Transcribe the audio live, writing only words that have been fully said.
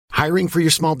Hiring for your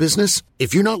small business?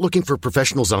 If you're not looking for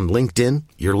professionals on LinkedIn,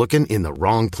 you're looking in the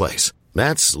wrong place.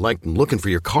 That's like looking for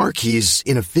your car keys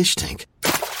in a fish tank.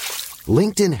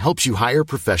 LinkedIn helps you hire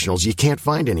professionals you can't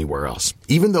find anywhere else,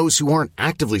 even those who aren't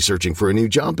actively searching for a new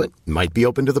job but might be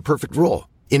open to the perfect role.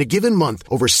 In a given month,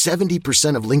 over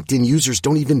 70% of LinkedIn users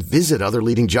don't even visit other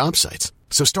leading job sites.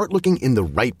 So start looking in the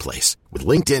right place. With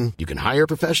LinkedIn, you can hire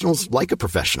professionals like a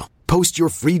professional. Post your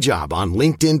free job on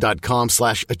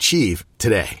linkedin.com/achieve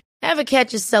today. Ever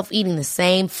catch yourself eating the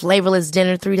same flavorless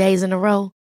dinner 3 days in a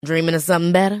row? Dreaming of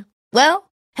something better?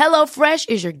 Well, HelloFresh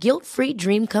is your guilt-free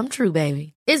dream come true,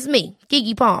 baby. It's me,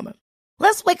 Keke Palmer.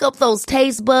 Let's wake up those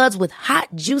taste buds with hot,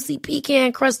 juicy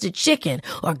pecan-crusted chicken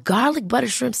or garlic butter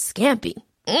shrimp scampi.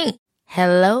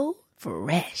 Hello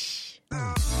Fresh.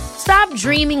 Stop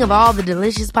dreaming of all the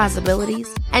delicious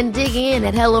possibilities and dig in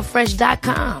at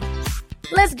HelloFresh.com.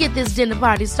 Let's get this dinner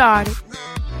party started.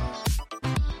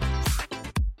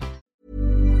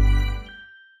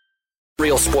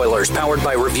 Real spoilers powered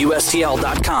by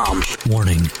ReviewSTL.com.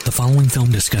 Warning, the following film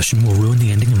discussion will ruin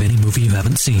the ending of any movie you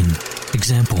haven't seen.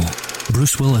 Example,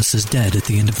 Bruce Willis is dead at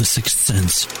the end of The Sixth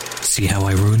Sense. See how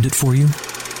I ruined it for you?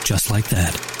 Just like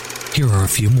that. Here are a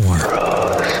few more.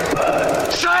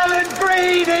 Rosebud. Silent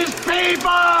breed is people!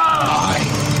 I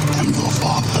am the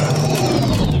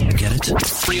father. Get it?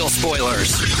 Real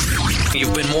spoilers.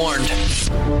 You've been warned.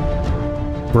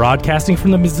 Broadcasting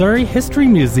from the Missouri History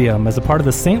Museum as a part of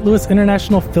the St. Louis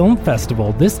International Film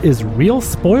Festival, this is Real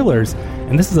Spoilers,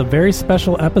 and this is a very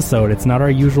special episode. It's not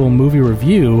our usual movie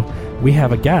review. We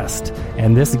have a guest,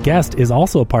 and this guest is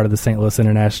also a part of the St. Louis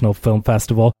International Film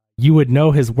Festival. You would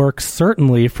know his work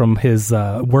certainly from his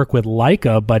work with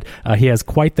Laika, but he has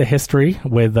quite the history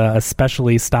with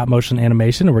especially stop-motion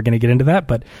animation, and we're going to get into that.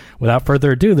 But without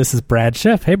further ado, this is Brad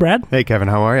Schiff. Hey, Brad. Hey, Kevin.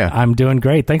 How are you? I'm doing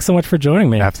great. Thanks so much for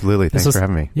joining me. Absolutely. Thanks for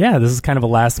having me. Yeah, this is kind of a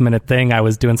last-minute thing. I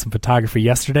was doing some photography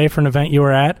yesterday for an event you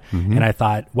were at, and I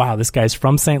thought, wow, this guy's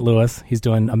from St. Louis. He's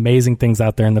doing amazing things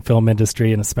out there in the film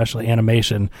industry and especially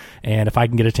animation. And if I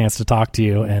can get a chance to talk to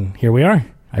you, and here we are.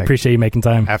 I appreciate you making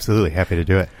time. Absolutely. Happy to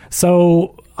do it.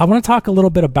 So I want to talk a little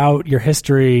bit about your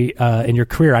history and your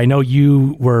career. I know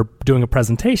you were doing a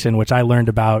presentation, which I learned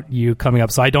about you coming up.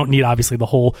 So I don't need, obviously, the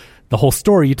whole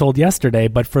story you told yesterday.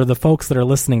 But for the folks that are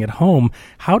listening at home,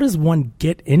 how does one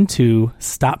get into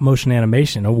stop-motion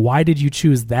animation? Or why did you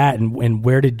choose that? And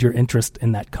where did your interest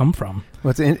in that come from?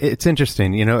 Well, it's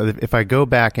interesting. You know, if I go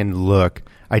back and look,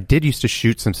 I did used to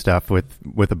shoot some stuff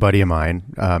with a buddy of mine,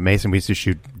 Mason. We used to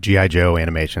shoot G.I. Joe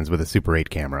animations with a Super 8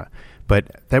 camera.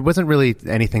 But that wasn't really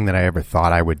anything that I ever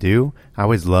thought I would do. I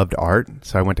always loved art,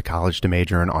 so I went to college to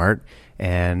major in art.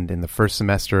 And in the first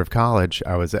semester of college,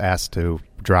 I was asked to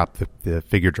drop the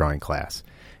figure drawing class.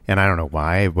 And I don't know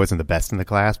why. It wasn't the best in the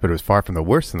class, but it was far from the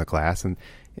worst in the class. And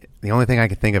the only thing I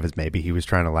could think of is maybe he was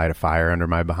trying to light a fire under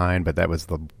my behind, but that was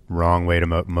the wrong way to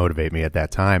motivate me at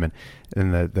that time.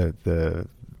 And the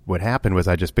what happened was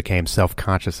I just became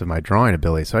self-conscious of my drawing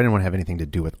ability, so I didn't want to have anything to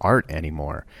do with art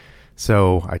anymore.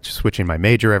 So I just switching my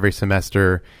major every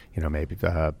semester, you know, maybe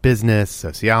business,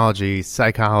 sociology,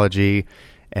 psychology,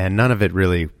 and none of it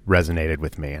really resonated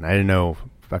with me. And I didn't know,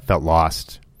 I felt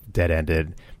lost,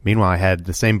 dead-ended. Meanwhile, I had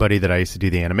the same buddy that I used to do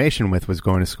the animation with was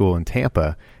going to school in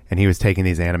Tampa, and he was taking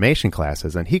these animation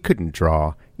classes, and he couldn't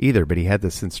draw either, but he had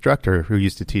this instructor who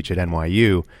used to teach at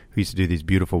NYU who used to do these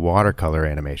beautiful watercolor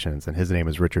animations, and his name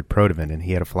was Richard Protivin, and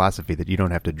he had a philosophy that you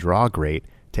don't have to draw great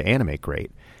to animate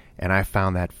great. And I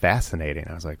found that fascinating.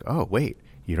 I was like, oh, wait,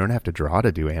 you don't have to draw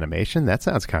to do animation? That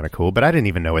sounds kind of cool, but I didn't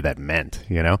even know what that meant,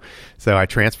 you know? So I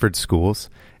transferred schools,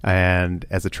 and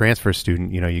as a transfer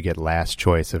student, you know, you get last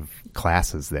choice of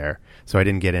classes there. So I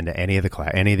didn't get into any of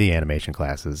the animation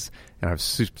classes, and I was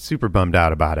super bummed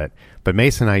out about it. But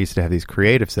Mason and I used to have these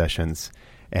creative sessions,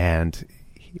 and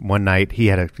one night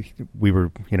we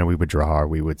would draw, or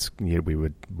we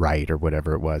would write, or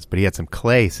whatever it was. But he had some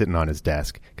clay sitting on his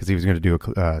desk because he was going to do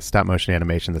a stop motion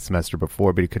animation the semester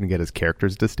before, but he couldn't get his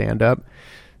characters to stand up.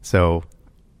 So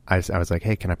I was like,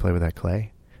 "Hey, can I play with that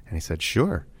clay?" And he said,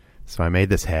 "Sure." So I made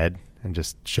this head and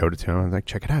just showed it to him. I was like,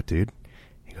 "Check it out, dude."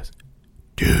 He goes,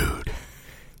 "Dude,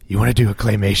 you want to do a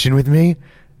claymation with me?"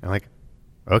 I'm like,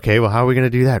 "Okay, well, how are we going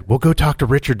to do that?" "We'll go talk to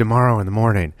Richard tomorrow in the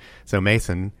morning." So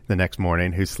Mason, the next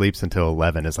morning, who sleeps until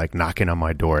 11, is like knocking on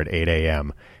my door at 8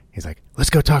 a.m. He's like, "Let's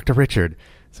go talk to Richard."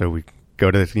 So we go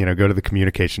to the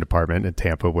communication department in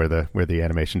Tampa where the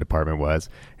animation department was.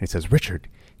 And he says, "Richard,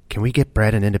 can we get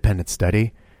Brad an independent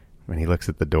study?" And he looks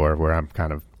at the door where I'm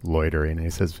kind of loitering, and he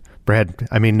says, "Brad,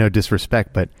 I mean, no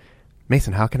disrespect, but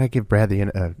Mason, how can I give Brad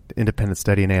the independent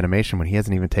study in animation when he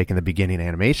hasn't even taken the beginning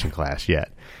animation class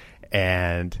yet?"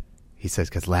 And he says,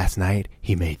 because last night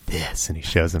he made this, and he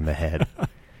shows him the head.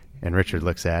 And Richard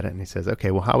looks at it and he says, okay,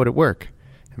 well, how would it work?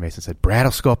 And Mason said, Brad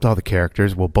will sculpt all the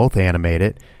characters. We'll both animate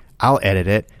it. I'll edit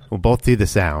it. We'll both do the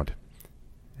sound.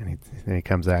 And he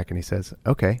comes back and he says,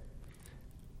 okay,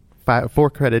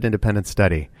 4-credit independent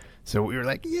study. So we were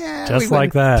like, yeah. Just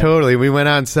like that. Totally. We went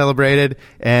out and celebrated.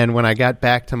 And when I got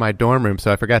back to my dorm room,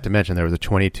 so I forgot to mention there was a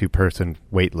 22-person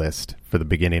wait list for the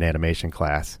beginning animation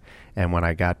class. And when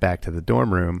I got back to the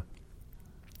dorm room,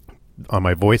 on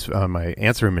my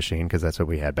answering machine, because that's what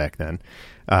we had back then,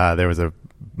 there was a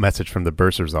message from the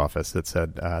bursar's office that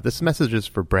said, this message is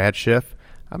for Brad Schiff.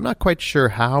 I'm not quite sure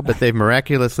how, but they've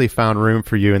miraculously found room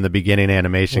for you in the beginning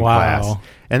animation class.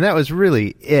 And that was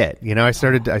really it. You know, I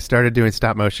started doing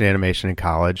stop motion animation in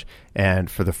college, and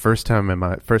for the first time in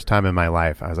my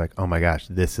life, I was like, oh my gosh,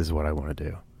 this is what I want to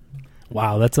do.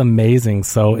 Wow, that's amazing.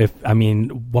 So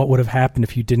what would have happened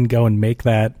if you didn't go and make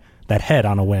that head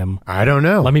on a whim? I don't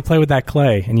know. Let me play with that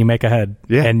clay, and you make a head.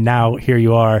 Yeah. And now here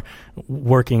you are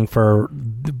working for,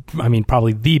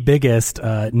 probably the biggest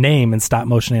name in stop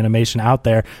motion animation out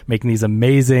there, making these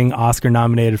amazing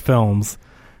Oscar-nominated films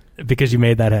because you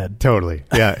made that head. Totally.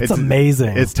 Yeah. it's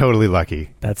amazing. It's totally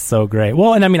lucky. That's so great.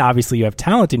 Well, and obviously you have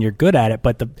talent and you're good at it,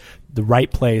 but the right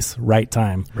place, right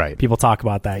time. Right. People talk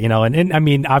about that,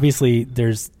 and obviously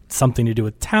there's something to do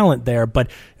with talent there, but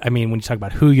when you talk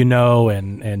about who you know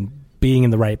and being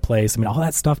in the right place, all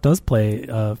that stuff does play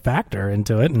a factor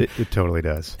into it. And, it totally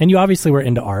does. And you obviously were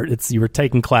into art. You were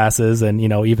taking classes, and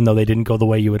even though they didn't go the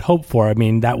way you would hope for,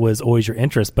 that was always your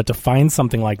interest. But to find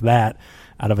something like that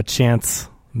out of a chance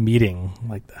meeting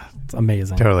like that, it's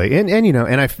amazing. Totally.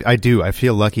 And I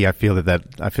feel lucky. I feel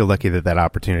lucky that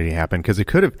opportunity happened, because it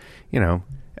could have,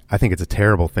 I think it's a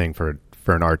terrible thing for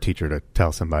an art teacher to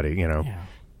tell somebody,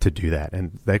 to do that.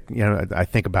 And that, I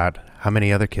think about how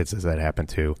many other kids does that happen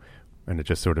to, and it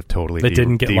just sort of totally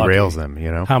derails them,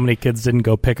 How many kids didn't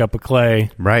go pick up a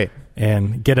clay, right,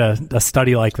 and get a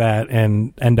study like that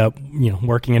and end up,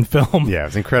 working in film? Yeah,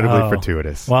 it's incredibly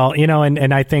fortuitous. Well,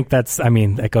 and I think that's,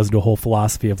 that goes into a whole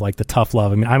philosophy of like the tough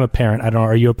love. I'm a parent. I don't know,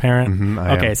 are you a parent? Mm-hmm,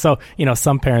 I am. So,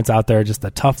 some parents out there are just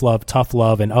the tough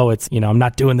love, and it's, I'm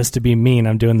not doing this to be mean.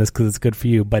 I'm doing this because it's good for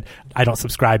you, but I don't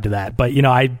subscribe to that. But,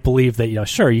 I believe that,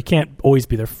 sure, you can't always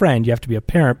be their friend. You have to be a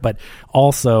parent, but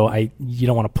also you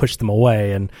don't want to push them away.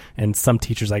 And some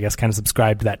teachers, I guess, kind of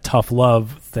subscribe to that tough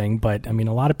love thing. But, a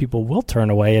lot of people will turn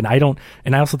away, and I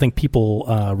also think people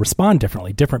respond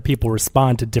differently. Different people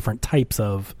respond to different types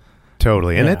of.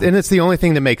 Totally. And it's the only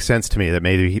thing that makes sense to me, that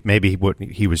maybe what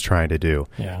he was trying to do.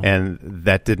 Yeah. And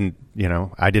that didn't,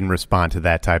 I didn't respond to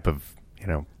that type of,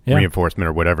 reinforcement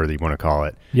or whatever you want to call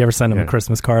it. You ever send him a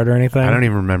Christmas card or anything? I don't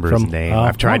even remember his name.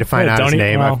 I've tried to find out his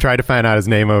name. I've tried to find out his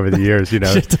name over the years,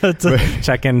 to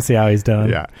check in and see how he's doing.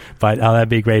 Yeah. But that'd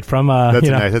be great. From that's a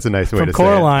nice way to say it. From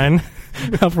Coraline,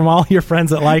 from all your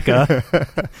friends at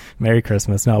Leica. Merry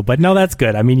Christmas. No, that's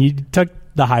good. You took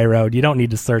the high road. You don't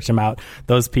need to search them out.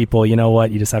 Those people, you know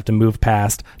what? You just have to move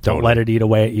past. Don't let it eat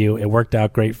away at you. It worked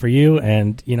out great for you,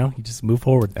 and you just move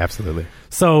forward. Absolutely.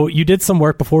 So you did some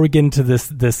work before we get into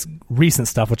this recent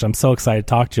stuff, which I'm so excited to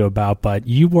talk to you about. But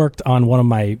you worked on one of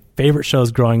my favorite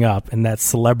shows growing up, and that's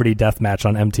Celebrity Deathmatch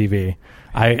on MTV.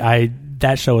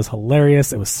 That show was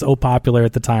hilarious. It was so popular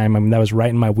at the time. That was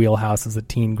right in my wheelhouse as a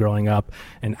teen growing up.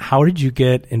 And how did you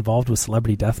get involved with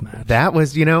Celebrity Deathmatch? That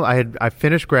was, I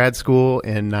finished grad school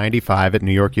in '95 at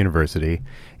New York University,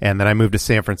 and then I moved to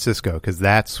San Francisco because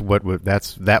that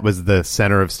was the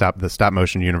center of the stop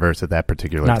motion universe at that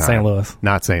particular time. Not St. Louis.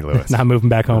 Not St. Louis. Not moving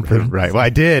back home. Right. Well,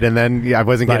 I did, and then I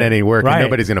wasn't getting any work. Right. And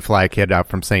nobody's going to fly a kid out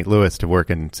from St. Louis to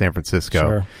work in San Francisco,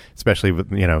 sure. Especially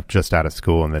with just out of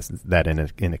school and that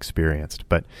inexperienced.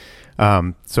 But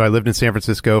so I lived in San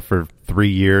Francisco for 3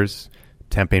 years,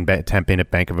 temping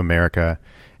at Bank of America,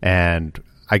 and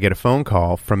I get a phone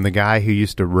call from the guy who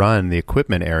used to run the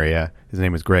equipment area. His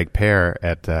name was Greg Pear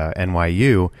at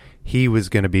NYU. He was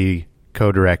going to be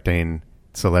co-directing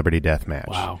Celebrity Deathmatch.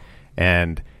 Wow.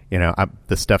 And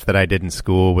the stuff that I did in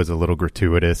school was a little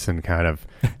gratuitous and kind of,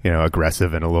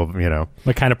 aggressive and a little,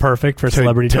 But kind of perfect for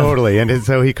Celebrity Deathmatch. Totally. And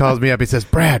so he calls me up. He says,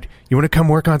 Brad, you want to come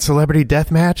work on Celebrity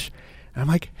Deathmatch? And I'm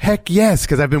like, heck yes,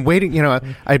 because I've been waiting,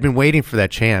 I've been waiting for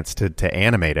that chance to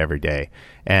animate every day.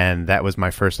 And that was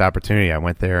my first opportunity. I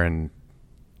went there in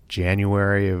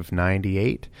January of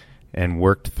 '98 and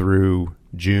worked through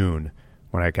June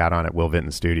when I got on at Will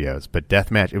Vinton Studios. But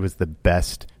Deathmatch, it was the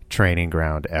best training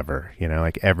ground ever.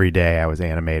 Every day I was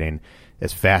animating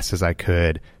as fast as I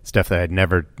could, stuff that I'd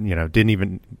never,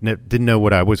 didn't know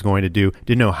what I was going to do,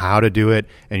 didn't know how to do it,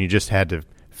 and you just had to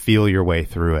feel your way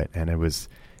through it. And it was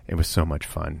it was so much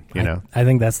fun, you know? I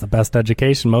think that's the best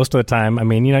education most of the time. I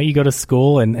mean, you go to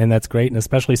school and that's great. And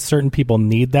especially certain people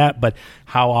need that. But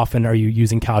how often are you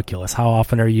using calculus? How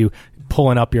often are you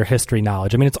pulling up your history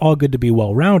knowledge? I mean, it's all good to be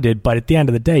well-rounded, but at the end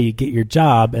of the day, you get your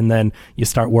job and then you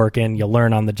start working, you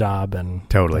learn on the job. And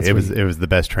totally. It was the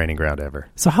best training ground ever.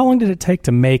 So how long did it take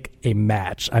to make a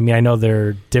match? I mean, I know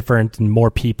they're different and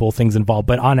more people, things involved,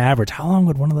 but on average, how long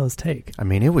would one of those take? I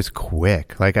mean, it was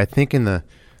quick. Like, I think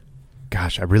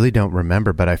I really don't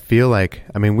remember, but I feel like,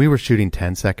 I mean, we were shooting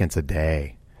 10 seconds a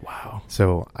day. Wow.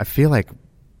 So I feel like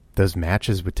those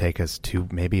matches would take us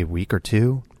maybe a week or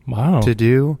two. Wow. To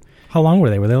do. How long were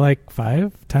they? Were they like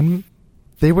 5, 10?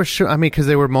 They were I mean, because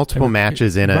there were multiple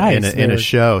matches in a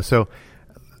show. So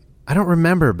I don't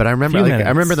remember, but I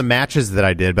remember the matches that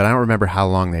I did, but I don't remember how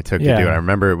long they took to do it. I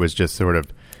remember it was just sort of,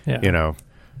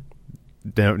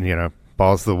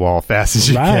 balls to the wall fast as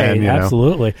you can.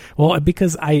 Absolutely. Well,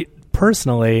 because I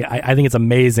personally think it's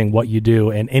amazing what you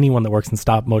do, and anyone that works in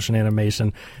stop motion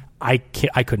animation, I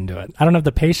couldn't do it. I don't have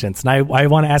the patience. And I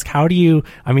want to ask, do you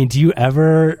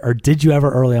ever, or did you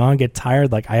ever early on get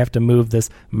tired? Like, I have to move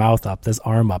this mouth up, this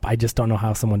arm up. I just don't know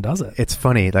how someone does it. It's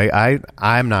funny. Like,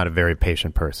 I'm not a very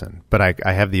patient person, but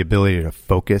I have the ability to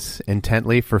focus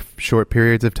intently for short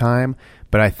periods of time.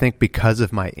 But I think because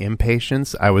of my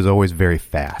impatience, I was always very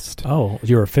fast. Oh,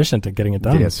 you were efficient at getting it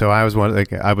done. Yeah. So I was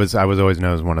I was always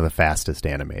known as one of the fastest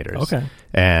animators. Okay.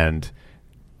 And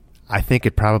I think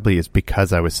it probably is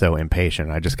because I was so impatient.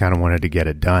 I just kind of wanted to get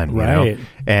it done, right? You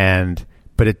know?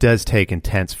 But it does take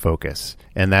intense focus,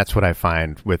 and that's what I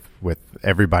find with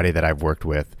everybody that I've worked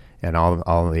with, and all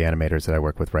the animators that I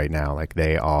work with right now. Like,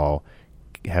 they all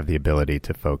have the ability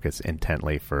to focus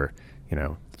intently for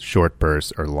short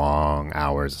bursts or long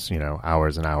hours,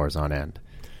 hours and hours on end.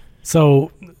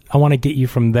 So I want to get you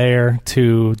from there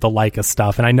to the Leica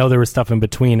stuff. And I know there was stuff in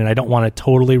between, and I don't want to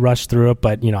totally rush through it,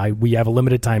 but, we have a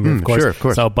limited time here, of course. Sure, of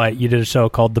course. So, but you did a show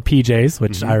called The PJs,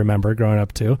 which I remember growing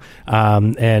up too.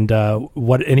 What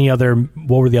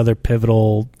were the other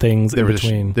pivotal things in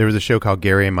between? There was a show called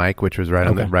Gary and Mike, which was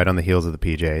right on the heels of The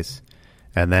PJs.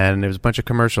 And then there was a bunch of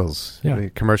commercials,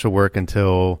 commercial work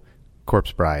until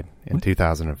Corpse Bride in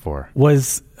 2004.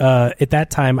 Was at that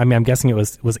time, I mean, I'm guessing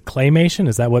was it claymation?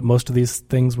 Is that what most of these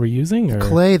things were using? Or?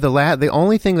 Clay. The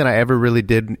only thing that I ever really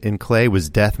did in clay was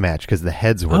deathmatch, because the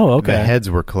heads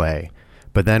were clay.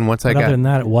 But then other than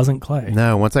that, it wasn't clay.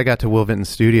 No, once I got to Will Vinton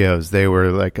Studios, they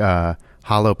were like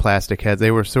hollow plastic heads.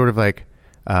 They were sort of like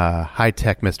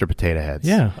high-tech Mr. Potato Heads.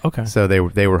 Yeah, okay. So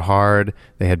they were hard.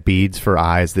 They had beads for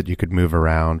eyes that you could move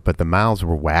around, but the mouths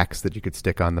were wax that you could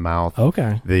stick on the mouth.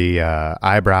 Okay. The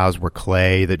eyebrows were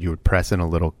clay that you would press in a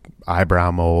little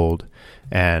eyebrow mold,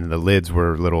 and the lids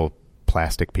were little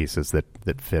plastic pieces that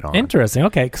fit on. Interesting.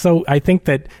 Okay, so I think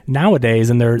that nowadays,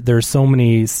 and there's so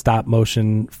many stop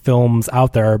motion films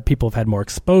out there, people have had more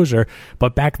exposure.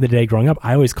 But back in the day, growing up,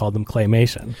 I always called them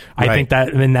claymation. I think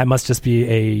that must just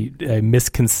be a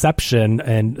misconception,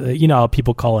 and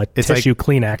people call it tissue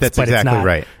Kleenex. That's but exactly it's not.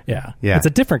 right. Yeah, yeah. It's a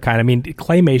different kind. I mean,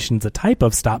 claymation's a type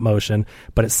of stop motion,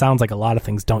 but it sounds like a lot of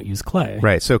things don't use clay.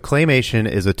 Right. So claymation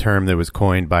is a term that was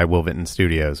coined by Will Vinton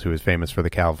Studios, who is famous for the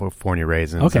California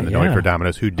Raisins and the Noy for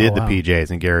Dominoes, who did the PJs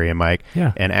and Gary and Mike,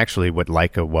 and actually what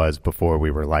Leica was before we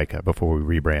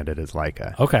rebranded as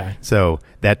Leica. Okay. So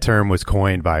that term was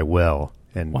coined by Will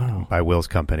and by Will's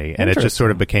company, and it just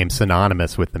sort of became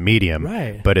synonymous with the medium.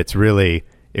 Right. But it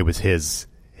was his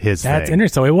That's thing.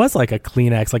 Interesting. So it was like a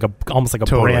Kleenex, almost like a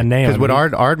brand name. Because what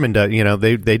Aardman does,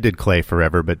 they did clay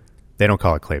forever, but they don't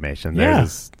call it claymation.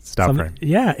 There's stop frame.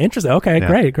 Yeah, interesting.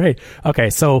 Okay, great.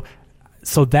 Okay, so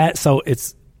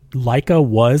it's Leica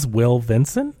was Will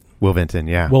Vinton? Will Vinton,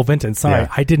 yeah. Will Vinton, sorry.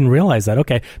 I didn't realize that.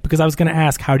 Okay, because I was going to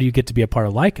ask, how do you get to be a part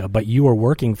of Leica? But you were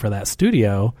working for that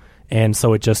studio, and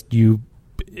so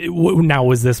now,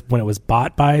 was this when it was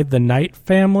bought by the Knight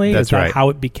family? That's right. Is that how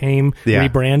it became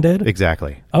rebranded?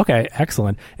 Exactly. Okay,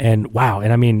 excellent. And wow,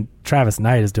 and I mean, Travis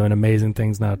Knight is doing amazing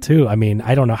things now too. I mean,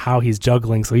 I don't know how he's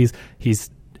juggling. So he's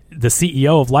the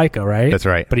CEO of Leica, right? That's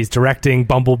right. But he's directing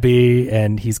Bumblebee,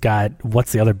 and he's got,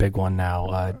 what's the other big one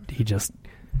now? He's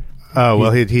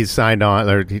signed on,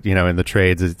 or in the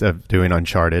trades of doing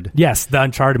Uncharted. Yes, the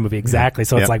Uncharted movie, exactly.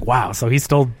 So it's like, wow. So he's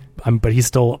still, but he's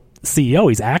still CEO.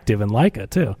 He's active in Leica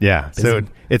too. Yeah. So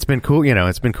it's been cool.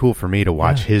 It's been cool for me to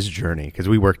watch his journey, because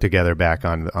we worked together back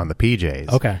on the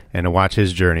PJs. Okay. And to watch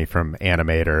his journey from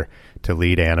animator to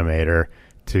lead animator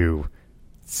to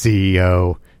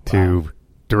CEO to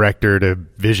director to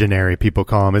visionary, people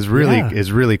call him, is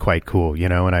really quite cool.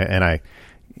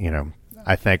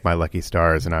 I thank my lucky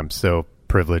stars, and I'm so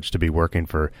privileged to be working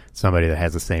for somebody that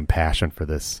has the same passion for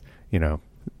this,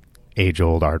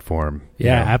 age-old art form.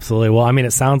 Yeah, absolutely. Well, I mean,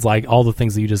 it sounds like all the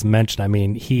things that you just mentioned. I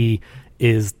mean, he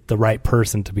is the right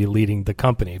person to be leading the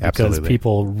company because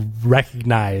people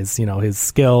recognize, his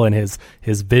skill and his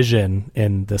vision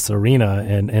in this arena,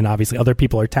 and obviously other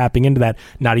people are tapping into that,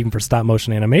 not even for stop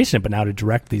motion animation, but now to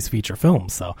direct these feature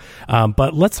films. So,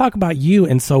 but let's talk about you.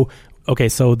 And so, okay,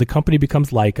 so the company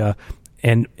becomes Laika,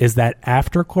 and is that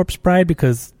after Corpse Bride?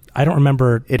 Because I don't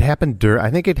remember. It happened I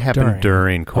think it happened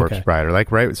during Corpse Bride, or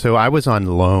right. So I was on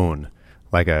loan,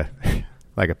 like a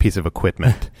piece of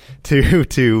equipment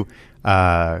to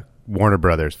Warner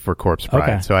Brothers for Corpse Bride.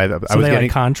 Okay. So I was getting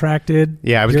contracted.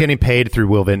 Yeah, I was getting paid through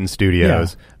Will Vinton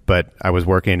Studios, but I was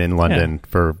working in London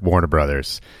for Warner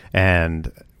Brothers.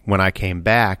 And when I came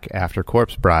back after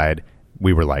Corpse Bride,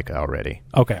 we were Laika already.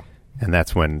 Okay. And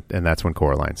that's when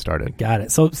Coraline started. Got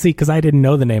it. So see, because I didn't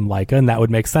know the name Laika, and that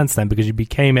would make sense then, because you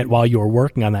became it while you were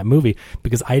working on that movie.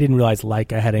 Because I didn't realize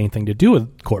Laika had anything to do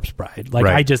with Corpse Bride.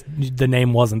 The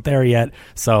name wasn't there yet,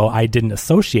 so I didn't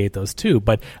associate those two.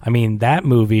 But I mean, that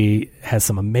movie has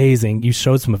some amazing. You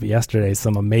showed some of it yesterday.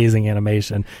 Some amazing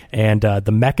animation and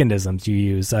the mechanisms you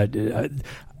use.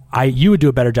 You would do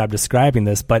a better job describing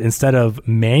this, but instead of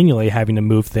manually having to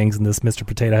move things in this Mr.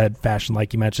 Potato Head fashion,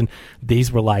 like you mentioned, these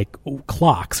were like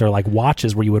clocks or like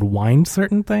watches where you would wind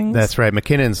certain things. That's right.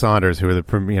 McKinnon and Saunders, who are the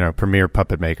premier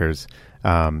puppet makers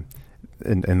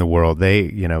in the world,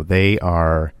 they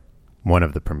are one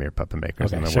of the premier puppet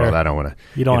makers in the world. I don't want to.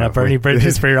 You don't want to burn any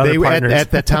bridges for your other partners.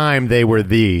 At the time, they were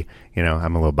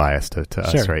I'm a little biased to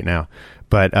us right now,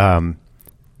 but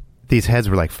these heads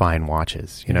were like fine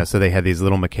watches, so they had these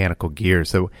little mechanical gears.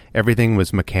 So everything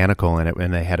was mechanical in it,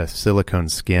 and they had a silicone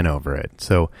skin over it.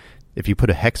 So if you put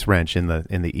a hex wrench in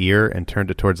the ear and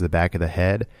turned it towards the back of the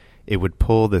head, it would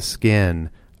pull the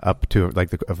skin up to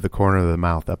the corner of the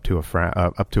mouth up to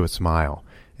a smile.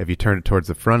 If you turned it towards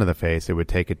the front of the face, it would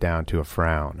take it down to a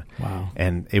frown. Wow.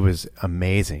 And it was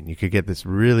amazing. You could get this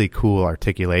really cool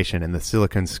articulation, and the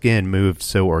silicone skin moved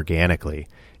so organically.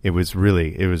 It was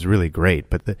really great.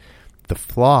 But the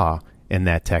flaw in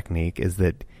that technique is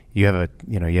that you have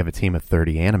a team of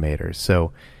 30 animators.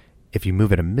 So if you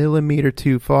move it a millimeter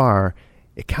too far,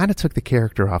 it kind of took the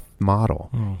character off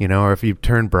model, or if you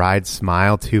turn Bride's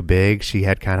smile too big, she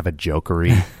had kind of a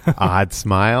jokery, odd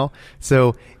smile.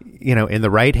 So, in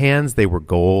the right hands, they were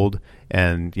gold,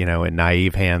 and, in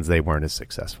naive hands, they weren't as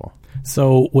successful.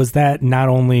 So was that not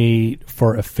only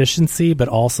for efficiency, but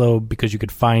also because you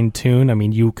could fine tune? I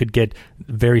mean, you could get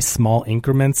very small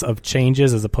increments of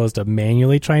changes as opposed to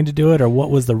manually trying to do it, or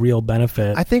what was the real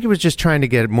benefit? I think it was just trying to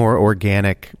get a more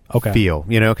organic feel,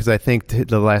 because I think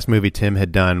the last movie Tim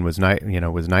had done was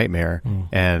Nightmare,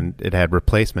 and it had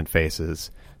replacement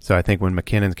faces. So I think when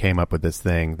McKinnon came up with this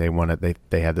thing,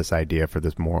 they had this idea for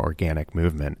this more organic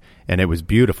movement, and it was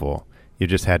beautiful. You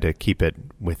just had to keep it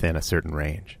within a certain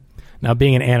range. Now,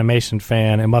 being an animation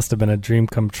fan, it must have been a dream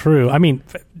come true. I mean,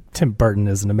 Tim Burton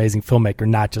is an amazing filmmaker,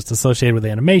 not just associated with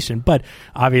animation, but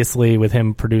obviously with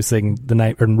him producing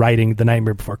writing The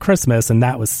Nightmare Before Christmas, and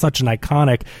that was such an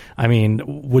iconic. I mean,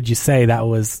 would you say that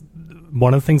was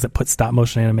one of the things that put stop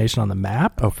motion animation on the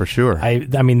map? Oh, for sure.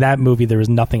 I mean, that movie, there was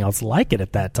nothing else like it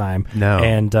at that time. No.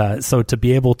 And so to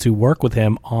be able to work with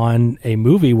him on a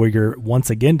movie where you're once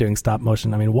again doing stop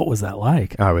motion, I mean, what was that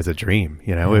like? Oh, it was a dream.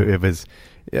 It was.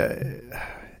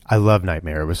 I love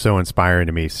Nightmare. It was so inspiring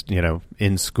to me.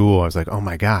 In school, I was like, "Oh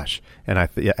my gosh!" And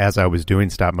as I was doing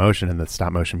stop motion, and the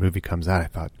stop motion movie comes out, I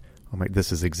thought, "Oh my,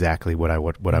 this is exactly what I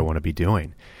want to be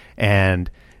doing." And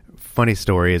funny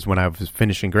story is, when I was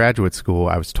finishing graduate school,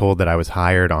 I was told that I was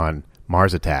hired on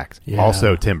Mars Attacks,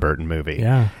 also Tim Burton movie.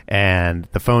 Yeah. And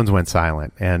the phones went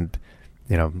silent, and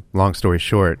long story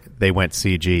short, they went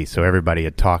CG, so everybody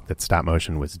had talked that stop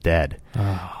motion was dead.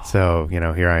 Oh. So,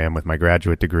 here I am with my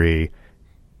graduate degree,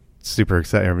 super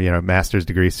excited, master's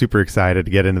degree, super excited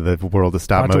to get into the world of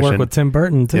stop motion. To work with Tim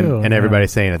Burton, too. And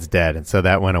everybody's saying it's dead, and so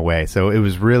that went away. So it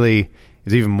was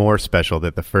even more special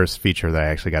that the first feature that I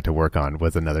actually got to work on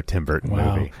was another Tim Burton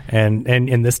movie.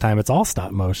 And this time it's all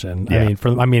stop motion. Yeah.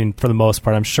 I mean, for the most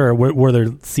part, I'm sure. Were there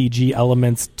CG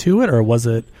elements to it, or was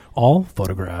it all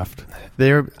photographed?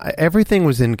 Everything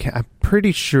was in. I'm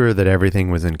pretty sure that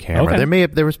everything was in camera. Okay.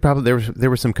 There was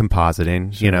some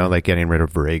compositing, Sure. like getting rid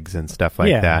of rigs and stuff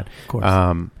like that. Of course.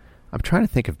 I'm trying to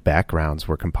think if backgrounds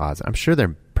were composite. I'm sure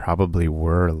there probably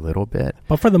were a little bit,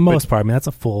 but for the most part, I mean,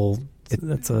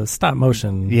 that's a stop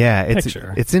motion.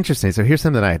 Picture. It's interesting. So here's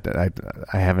something I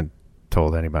haven't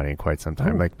told anybody in quite some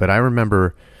time. But I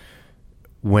remember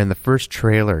when the first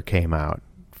trailer came out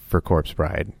for Corpse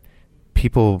Bride,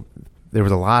 there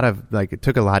was a lot of it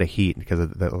took a lot of heat because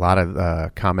of a lot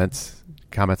of comment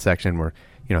section were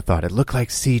thought it looked like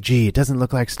CG. It doesn't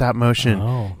look like stop motion.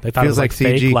 Oh, they thought feels it was like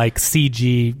CG. fake, like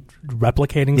CG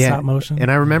replicating stop motion.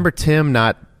 And I remember Tim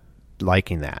not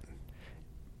liking that,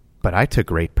 but I took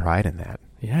great pride in that.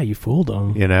 Yeah, you fooled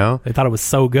them. They thought it was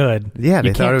so good. Yeah,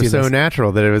 they thought it was so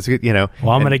natural that it was good. Well,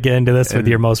 I'm going to get into this with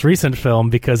your most recent film,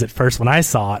 because at first when I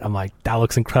saw it, I'm like, that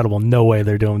looks incredible. No way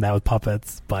they're doing that with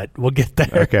puppets, but we'll get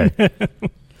there. Okay.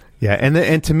 Yeah,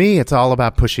 and to me, it's all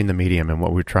about pushing the medium and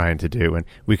what we're trying to do. And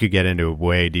we could get into a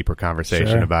way deeper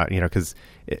conversation about, because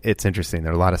it's interesting.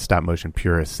 There are a lot of stop motion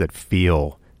purists that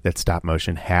feel that stop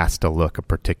motion has to look a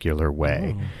particular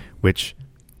way, which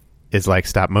is like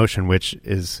stop motion, which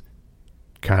is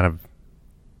kind of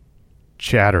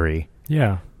chattery.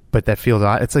 Yeah. But that feels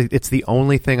odd. It's the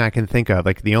only thing I can think of,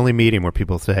 like the only medium where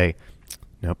people say,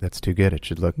 nope, that's too good. It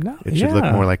should look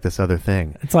more like this other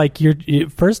thing. It's like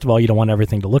first of all, you don't want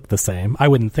everything to look the same. I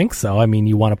wouldn't think so. I mean,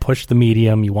 you want to push the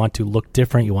medium, you want to look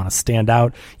different, you want to stand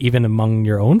out. Even among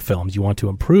your own films, you want to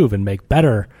improve and make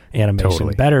better animation,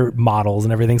 better models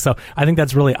and everything. So I think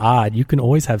that's really odd. You can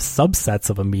always have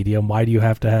subsets of a medium. Why do you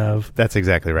have to have... That's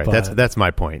exactly right. That's my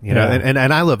point. And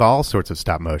I love all sorts of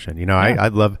stop motion. I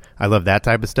love that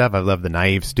type of stuff. I love the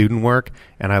naive student work,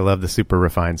 and I love the super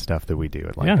refined stuff that we do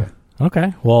at Leica. Yeah.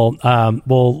 Okay. Well,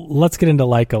 let's get into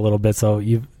Leica a little bit. So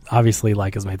you've obviously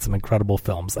Leica's made some incredible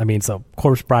films. I mean, so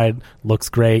Corpse Bride looks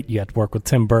great. You had to work with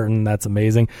Tim Burton. That's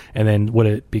amazing. And then would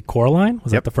it be Coraline?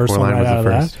 Was that the first Coraline one right out of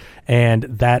first. that? And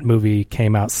that movie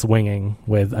came out swinging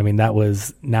with, that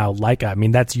was now Leica. I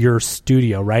mean, that's your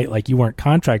studio, right? Like you weren't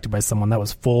contracted by someone. That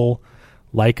was full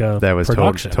Leica That was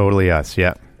production. Totally us.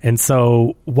 Yeah. And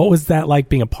so what was that like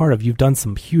being a part of? You've done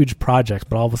some huge projects,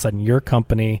 but all of a sudden your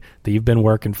company that you've been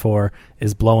working for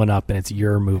is blowing up and it's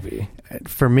your movie.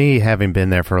 For me, having been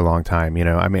there for a long time,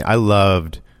 I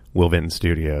loved Will Vinton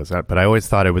Studios, but I always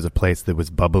thought it was a place that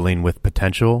was bubbling with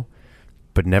potential,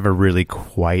 but never really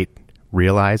quite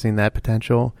realizing that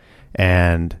potential.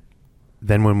 And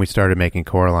then when we started making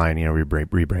Coraline, we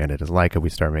rebranded as Leica, we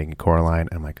started making Coraline.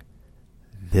 I'm like,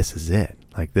 this is it.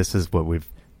 Like, this is what we're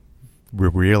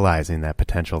realizing, that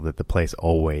potential that the place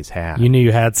always had. You knew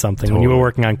you had something when you were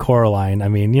working on Coraline. I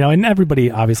mean, and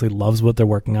everybody obviously loves what they're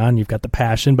working on. You've got the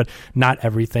passion, but not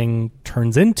everything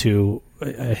turns into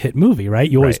a hit movie, right?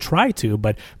 You always try to,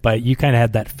 but you kind of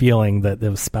had that feeling that it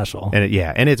was special.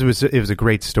 And it was a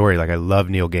great story. Like, I love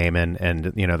Neil Gaiman, and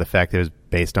the fact that it was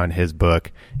based on his book,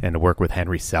 and to work with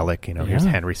Henry Selick. Here's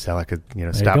Henry Selick,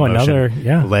 stop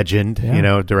motion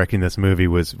legend. Directing this movie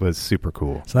was super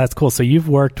cool. So that's cool. So you've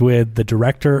worked with the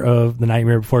director of The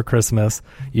Nightmare Before Christmas.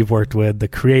 You've worked with the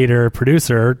creator,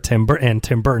 producer, Tim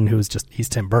Burton, who's he's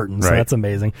Tim Burton. So that's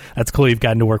amazing. That's cool. You've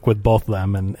gotten to work with both of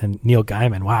them, and Neil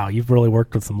Gaiman. Wow, you've really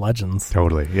worked with some legends.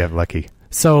 Totally. Yeah, lucky.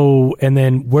 So, and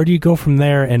then where do you go from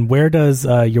there, and where does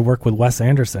your work with Wes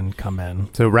Anderson come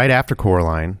in? So right after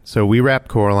Coraline, so we wrapped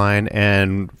Coraline,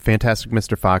 and Fantastic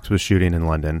Mr. Fox was shooting in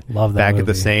London. Love that back movie. At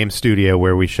the same studio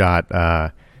where we shot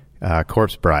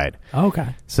Corpse Bride. Oh,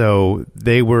 okay. So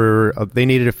they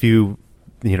needed a few,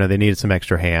 they needed some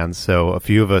extra hands. So a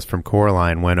few of us from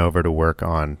Coraline went over to work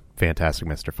on Fantastic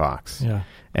Mr. Fox. Yeah.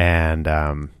 And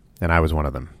I was one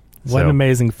of them. What an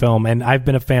amazing film. And I've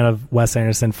been a fan of Wes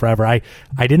Anderson forever. I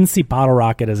didn't see Bottle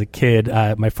Rocket as a kid.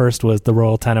 My first was The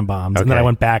Royal Tenenbaums. Okay. And then I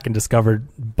went back and discovered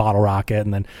Bottle Rocket.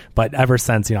 But ever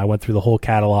since, I went through the whole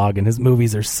catalog, and his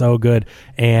movies are so good.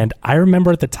 And I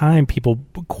remember at the time people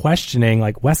questioning,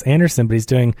 like, Wes Anderson, but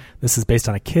this is based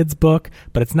on a kid's book,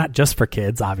 but it's not just for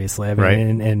kids, obviously. I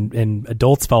mean, and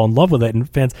adults fell in love with it, and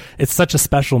fans, it's such a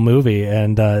special movie.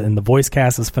 And the voice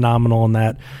cast is phenomenal in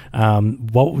that.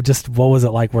 What was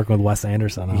it like working with Wes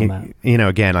Anderson on that?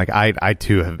 Again, like I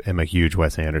too am a huge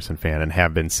Wes Anderson fan, and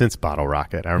have been since Bottle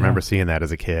Rocket. I remember seeing that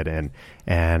as a kid,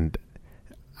 and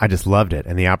I just loved it.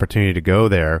 And the opportunity to go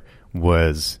there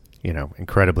was,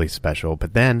 incredibly special.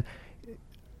 But then,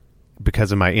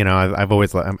 because of my,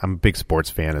 I'm a big sports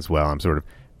fan as well. I'm sort of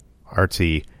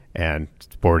artsy and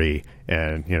sporty,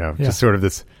 and just sort of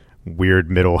this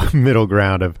weird middle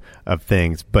ground of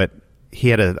things. But he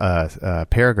had a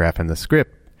paragraph in the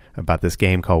script about this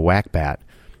game called Whack-Bat.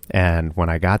 And when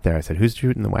I got there, I said, who's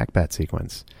shooting the Whack-Bat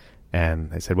sequence?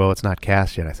 And they said, well, it's not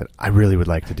cast yet. I said, I really would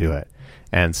like to do it.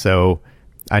 And so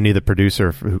I knew the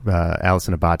producer,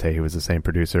 Alison Abate, who was the same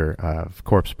producer of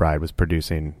Corpse Bride, was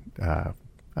producing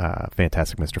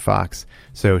Fantastic Mr. Fox.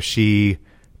 So she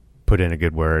put in a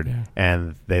good word,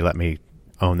 and they let me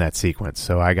own that sequence.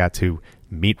 So I got to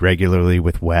meet regularly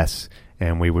with Wes,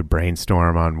 and we would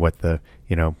brainstorm on what the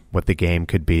what the game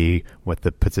could be, what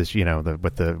the position,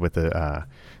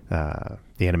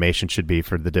 the animation should be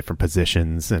for the different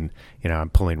positions, and I'm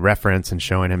pulling reference and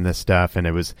showing him this stuff, and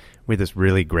we had this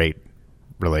really great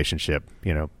relationship,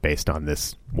 based on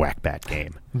this Whack-Bat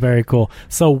game. Very cool.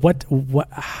 So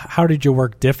how did your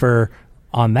work differ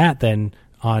on that then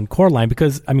on Coraline?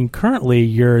 Because currently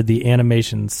you're the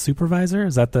animation supervisor.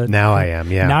 Is that the now I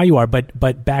am? Yeah. Now you are.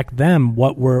 But back then,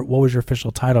 what was your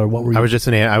official title, or what were you? I was just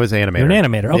I was an animator. You're an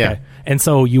animator. Okay. Yeah. And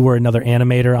so you were another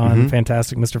animator on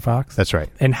Fantastic Mr. Fox. That's right.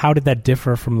 And how did that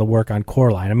differ from the work on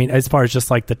Coraline? As far as just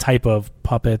like the type of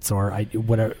puppets or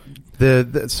whatever.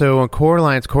 So on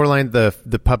Coraline,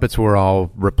 the puppets were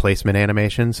all replacement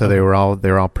animation. So they were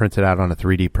all printed out on a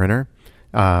 3D printer.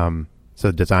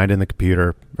 So designed in the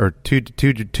computer, or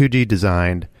 2D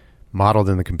designed, modeled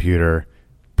in the computer,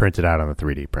 printed out on the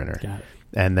 3D printer. Got it.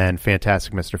 And then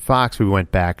Fantastic Mr. Fox, we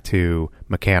went back to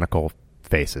mechanical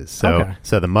faces. So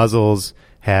the muzzles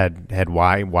had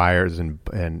wires and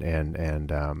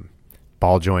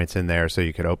ball joints in there, so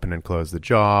you could open and close the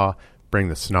jaw, bring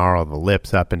the snarl of the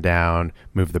lips up and down,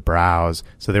 move the brows.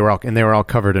 So they were all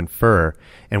covered in fur.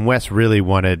 And Wes really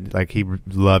wanted, he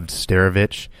loved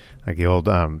Starovich, like the old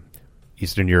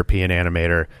Eastern European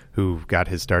animator who got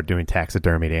his start doing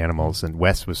taxidermied animals, and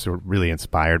Wes was sort of really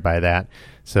inspired by that.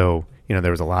 So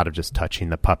there was a lot of just touching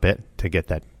the puppet to get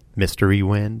that mystery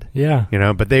wind. Yeah.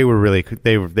 But they were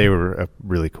a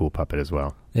really cool puppet as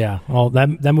well. Yeah. Well,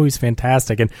 that movie's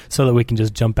fantastic. And so that we can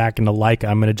just jump back into Laika,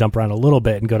 I'm going to jump around a little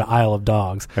bit and go to Isle of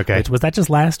Dogs. Okay. Was that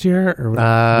just last year, or was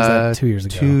that 2 years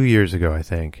ago? 2 years ago, I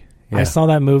think. Yeah. I saw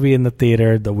that movie in the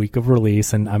theater the week of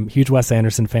release, and I'm a huge Wes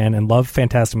Anderson fan and love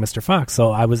Fantastic Mr. Fox,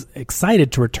 so I was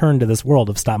excited to return to this world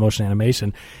of stop-motion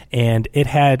animation, and it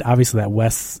had, obviously, that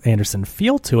Wes Anderson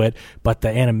feel to it, but the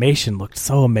animation looked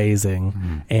so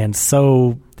amazing and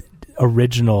so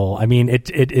original.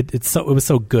 It was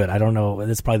so good. I don't know,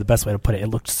 that's probably the best way to put it. It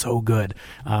looked so good.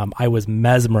 I was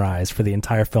mesmerized for the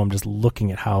entire film just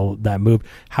looking at how that moved.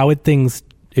 How had things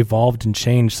evolved and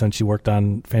changed since you worked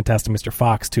on Fantastic Mr.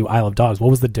 Fox to Isle of Dogs? What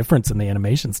was the difference in the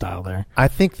animation style there? I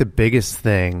think the biggest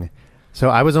thing, so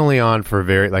I was only on for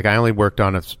I only worked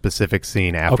on a specific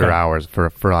scene after hours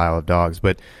for Isle of Dogs,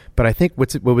 but I think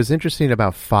what was interesting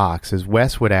about Fox is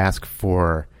Wes would ask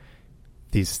for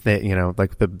these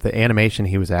the animation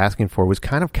he was asking for was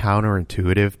kind of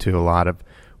counterintuitive to a lot of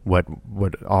what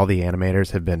all the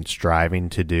animators have been striving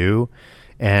to do,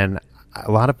 and a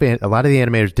lot of the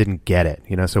animators didn't get it,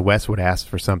 so Wes would ask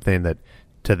for something that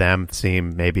to them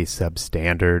seemed maybe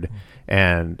substandard,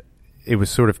 and it was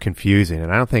sort of confusing.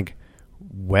 And I don't think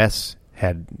Wes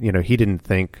had, he didn't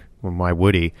think, well, why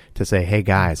would he, to say, hey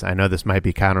guys, I know this might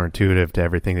be counterintuitive to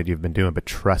everything that you've been doing, but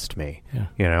trust me.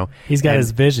 He's got his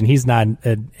vision. He's not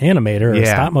an animator or a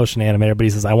stop motion animator, but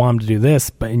he says, I want him to do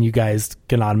this, and you guys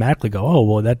can automatically go, oh,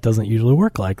 well, that doesn't usually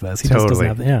work like this. He just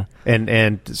doesn't have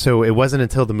and so it wasn't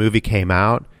until the movie came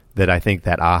out that I think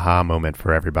that aha moment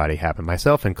for everybody happened,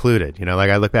 myself included.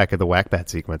 I look back at the Whack-Bat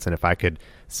sequence, and if I could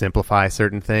simplify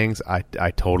certain things,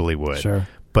 I totally would. Sure.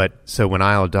 But so when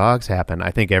Isle of Dogs happened,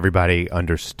 I think everybody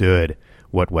understood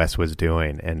what Wes was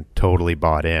doing and totally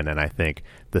bought in. And I think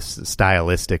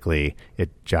stylistically, it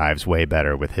jives way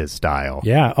better with his style.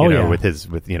 Yeah. With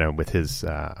his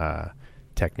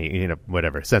technique,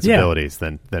 whatever sensibilities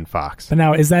than Fox. But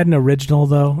now, is that an original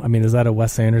though? Is that a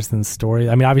Wes Anderson story?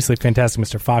 Obviously, Fantastic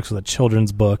Mr. Fox was a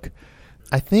children's book.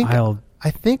 I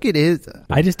think it is.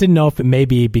 I just didn't know if it may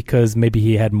be because maybe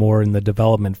he had more in the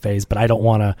development phase, but I don't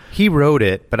want to. He wrote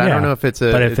it, but I don't know if it's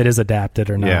But if it is adapted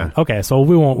or not. Yeah. Okay, so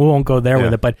we won't go there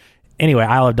with it. But anyway,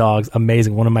 Isle of Dogs,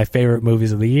 amazing. One of my favorite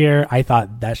movies of the year. I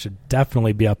thought that should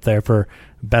definitely be up there for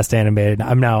best animated. I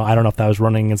don't know if that was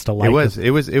running against a light.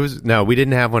 It was. No, we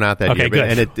didn't have one out that year.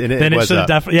 Good. Then it should have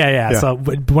definitely. Yeah. So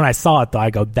when I saw it, though, I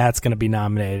go, that's going to be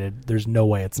nominated. There's no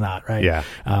way it's not, right? Yeah.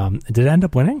 Did it end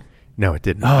up winning? No, it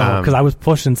didn't. Oh, because I was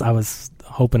pushing. I was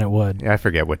hoping it would. I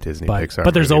forget what Disney Pixar.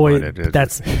 But there's always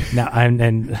that's now,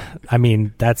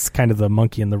 and that's kind of the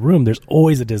monkey in the room. There's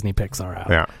always a Disney Pixar out.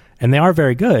 Yeah. And they are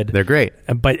very good. They're great.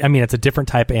 But it's a different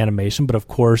type of animation. But of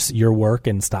course, your work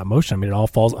in stop motion, it all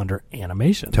falls under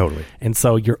animation. Totally. And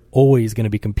so you're always going to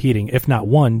be competing, if not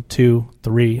 1, 2,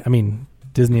 3.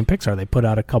 Disney and Pixar, they put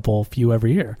out a few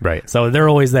every year. Right. So they're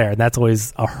always there. And that's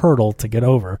always a hurdle to get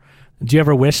over. Do you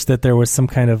ever wish that there was some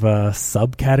kind of a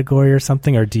subcategory or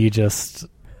something, or do you just...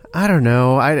 I don't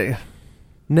know. I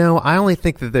only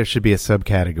think that there should be a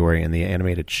subcategory in the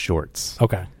animated shorts.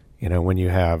 Okay. When you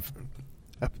have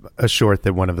a short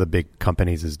that one of the big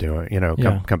companies is doing,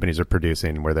 companies are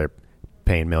producing where they're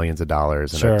paying millions of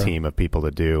dollars and Sure. a team of people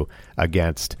to do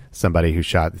against somebody who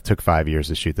took 5 years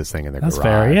to shoot this thing in their That's garage.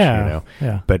 fair, yeah. You know?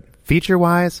 Yeah. But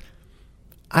feature-wise,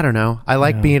 I don't know. I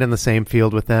like being in the same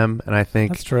field with them, and I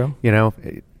think That's true. You know,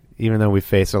 even though we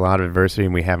faced a lot of adversity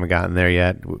and we haven't gotten there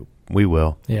yet, we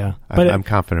will. Yeah. I'm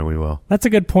confident we will. That's a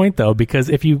good point, though, because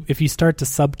if you start to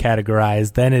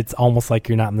subcategorize, then it's almost like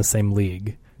you're not in the same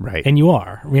league. Right. And you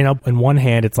are. You know, on one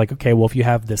hand, it's like, okay, well, if you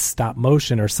have this stop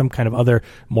motion or some kind of other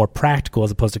more practical as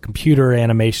opposed to computer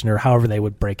animation or however they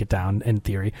would break it down in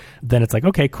theory, then it's like,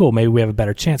 okay, cool, maybe we have a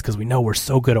better chance because we know we're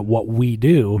so good at what we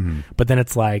do. Mm-hmm. But then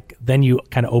it's like, then you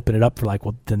kind of open it up for like,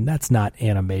 well, then that's not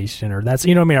animation, or that's,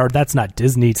 you know what I mean, or that's not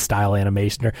Disney style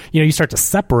animation, or, you know, you start to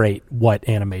separate what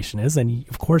animation is. And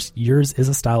of course, yours is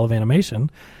a style of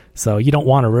animation. So you don't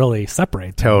want to really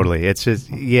separate them. Totally. It's just,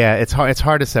 yeah, it's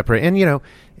hard to separate. And, you know,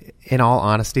 in all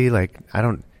honesty, like,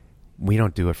 we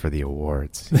don't do it for the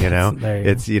awards, you know?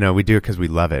 It's, you know, we do it because we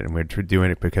love it, and we're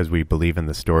doing it because we believe in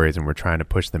the stories, and we're trying to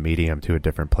push the medium to a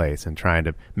different place and trying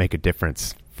to make a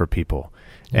difference for people.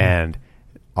 Yeah. And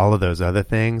all of those other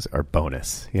things are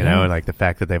bonus, you know? Like the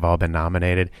fact that they've all been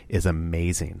nominated is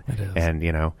amazing. It is. And,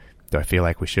 you know, do I feel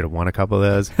like we should have won a couple of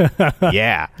those?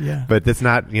 Yeah. But that's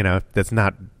not, you know,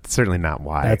 certainly not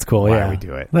why. That's cool. Why Yeah. we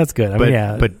do it. That's good. I mean,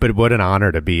 yeah. But what an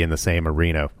honor to be in the same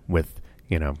arena with,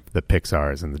 you know, the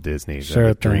Pixars and the Disneys Sure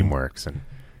and the thing. DreamWorks, and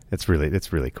it's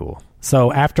really cool.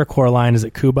 So after Coraline, is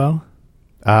it Kubo?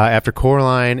 After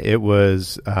Coraline, it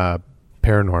was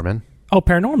Paranorman. Oh,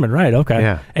 Paranorman, right? Okay.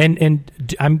 Yeah. And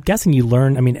I'm guessing you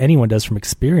learn. I mean, anyone does from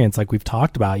experience, like we've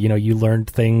talked about. You know, you learned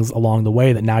things along the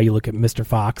way that now you look at Mr.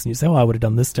 Fox and you say, "Oh, I would have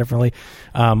done this differently."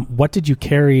 What did you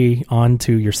carry on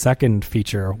to your second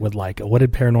feature with? Like, what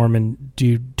did Paranorman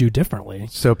do differently?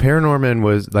 So Paranorman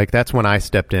was like, that's when I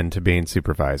stepped into being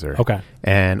supervisor. Okay.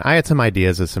 And I had some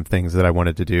ideas of some things that I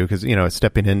wanted to do because, you know,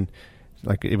 stepping in,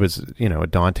 like, it was, you know, a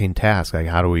daunting task. Like,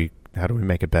 how do we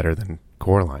make it better than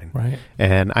Coraline? Right.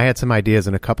 And I had some ideas,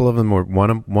 and a couple of them were,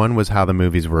 one was how the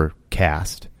movies were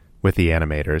cast with the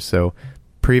animators. So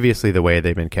previously the way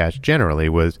they've been cast generally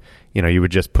was, you know, you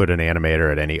would just put an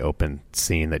animator at any open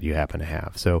scene that you happen to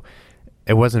have. So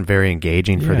it wasn't very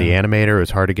engaging for the animator. It was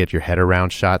hard to get your head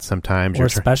around shots sometimes. Or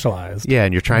specialized. Yeah,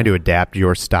 and you're trying to adapt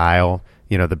your style,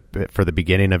 you know, for the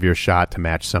beginning of your shot to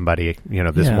match somebody, you know,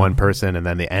 this one person, and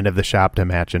then the end of the shot to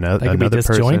match another That could be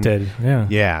disjointed. person.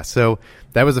 Yeah. So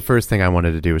that was the first thing I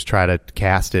wanted to do, was try to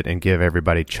cast it and give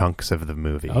everybody chunks of the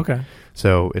movie. Okay.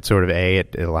 So it's sort of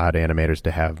it allowed animators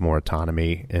to have more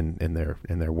autonomy in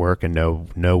their work and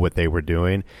know what they were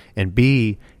doing, and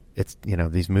B, it's, you know,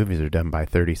 these movies are done by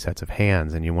 30 sets of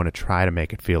hands, and you want to try to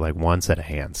make it feel like one set of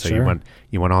hands. So Sure.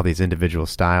 you want all these individual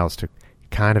styles to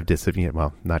kind of disappear.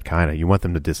 Well, not kind of. You want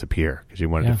them to disappear because you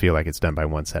want it to feel like it's done by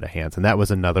one set of hands, and that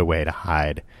was another way to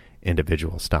hide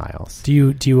individual styles. Do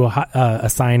you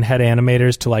assign head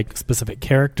animators to like specific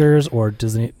characters, or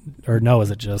does it, or no? Is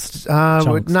it just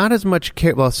chunks? Not as much.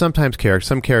 Well, sometimes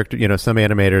some character. You know, some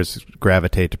animators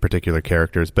gravitate to particular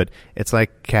characters, but it's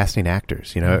like casting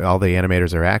actors. You know, all the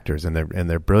animators are actors, and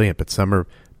they're brilliant. But some are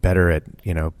better at,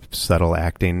 you know, subtle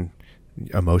acting,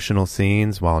 emotional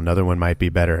scenes, while another one might be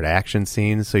better at action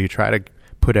scenes. So you try to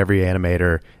put every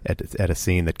animator at a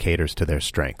scene that caters to their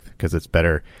strength, because it's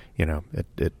better, you know,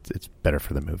 it's better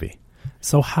for the movie.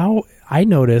 So how I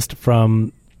noticed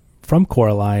from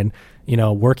Coraline, you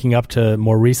know, working up to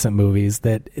more recent movies,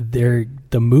 that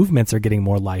the movements are getting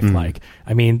more lifelike.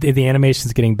 I mean, the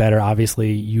animation's getting better.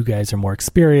 Obviously, you guys are more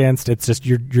experienced. It's just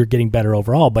you're getting better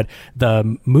overall, but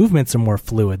the movements are more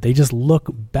fluid. They just look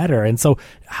better. And so,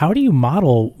 how do you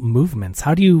model movements?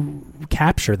 How do you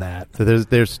capture that? So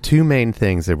there's two main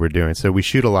things that we're doing. So we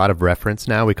shoot a lot of reference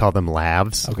now. We call them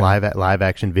LAVs, live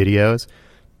action videos,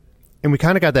 and we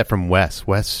kind of got that from Wes.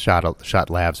 Wes shot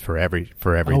LAVs for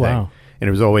everything. Oh, wow. And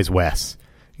it was always Wes,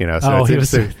 you know. So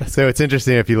so it's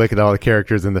interesting if you look at all the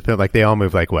characters in the film, like they all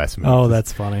move like Wes moves. Oh,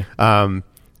 that's funny.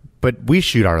 But we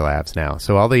shoot our LAVs now,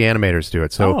 so all the animators do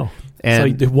it. So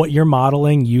what you're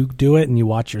modeling, you do it and you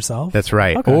watch yourself. That's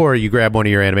right. Okay. Or you grab one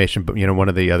of your animation, you know, one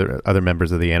of the other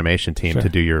members of the animation team to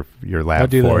do your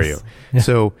LAV for you. Yeah.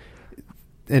 So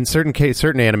in certain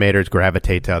animators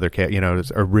gravitate to other, you know,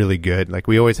 are really good. Like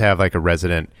we always have like a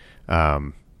resident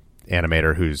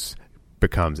animator who's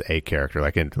becomes a character,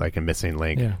 like in Missing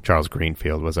Link. Yeah. Charles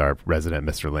Greenfield was our resident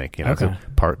Mr. Link. You know, Okay.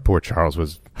 so poor Charles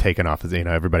was taken off his, you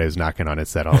know, everybody was knocking on his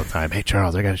set all the time. Hey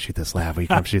Charles, I got to shoot this LAV. Will you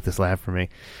come shoot this LAV for me?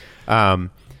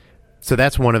 So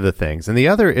that's one of the things, and the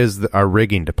other is our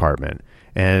rigging department.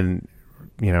 And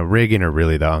you know, rigging are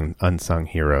really the unsung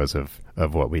heroes of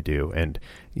what we do. And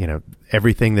you know,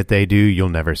 everything that they do, you'll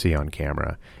never see on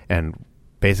camera. And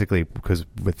basically, because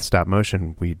with stop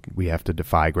motion, we have to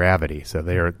defy gravity. So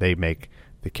they make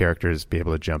the characters be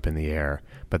able to jump in the air,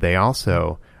 but they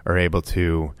also are able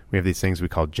to. We have these things we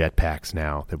call jetpacks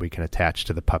now that we can attach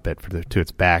to the puppet to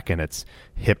its back and its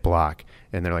hip block,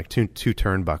 and they're like two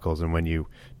turnbuckles. And when you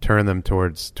turn them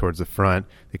towards the front,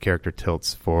 the character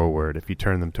tilts forward. If you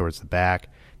turn them towards the back,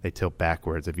 they tilt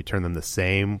backwards. If you turn them the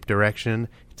same direction,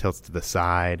 it tilts to the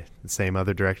side. The same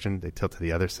other direction, they tilt to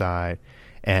the other side.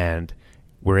 And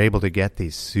we're able to get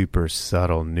these super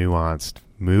subtle, nuanced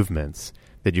movements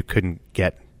that you couldn't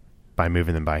get by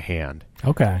moving them by hand.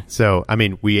 Okay. So, I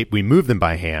mean, we move them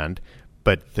by hand,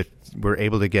 but we're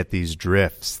able to get these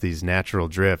drifts, these natural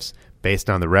drifts,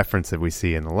 based on the reference that we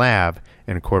see in the lab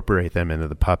and incorporate them into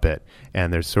the puppet.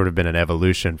 And there's sort of been an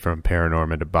evolution from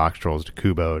Paranorman to Box Trolls to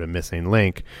Kubo to Missing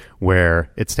Link, where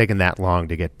it's taken that long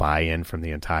to get buy-in from the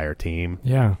entire team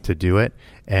to do it.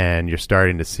 And you're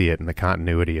starting to see it, and the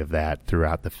continuity of that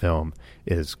throughout the film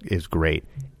is great.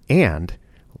 And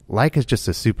Laika is just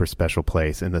a super special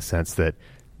place in the sense that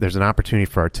there's an opportunity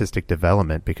for artistic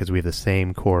development because we have the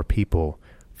same core people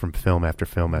from film after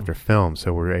film after film.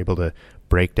 So we're able to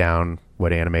break down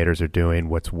what animators are doing,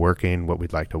 what's working, what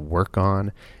we'd like to work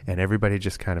on, and everybody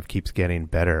just kind of keeps getting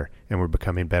better, and we're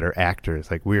becoming better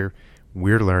actors. Like we're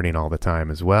learning all the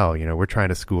time as well. You know, we're trying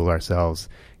to school ourselves.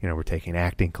 You know, we're taking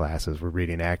acting classes, we're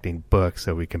reading acting books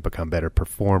so we can become better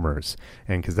performers.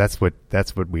 And because that's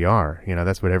what we are. You know,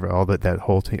 that's what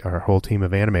our whole team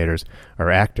of animators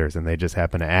are actors, and they just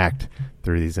happen to act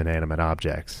through these inanimate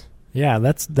objects. Yeah,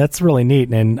 that's really neat,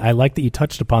 and I like that you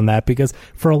touched upon that because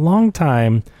for a long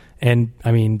time, and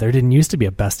I mean, there didn't used to be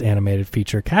a best animated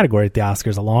feature category at the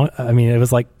Oscars. It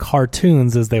was like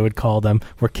cartoons, as they would call them,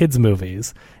 were kids'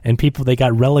 movies, and they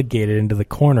got relegated into the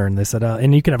corner, and they said,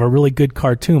 and you can have a really good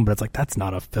cartoon, but it's like, that's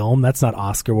not a film, that's not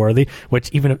Oscar worthy, which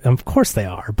even, of course they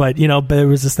are, but there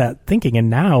was just that thinking, and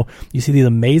now you see these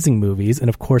amazing movies, and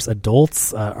of course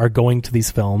adults are going to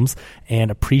these films and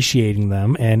appreciating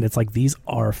them, and it's like, these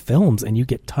are films, and you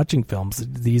get touching films.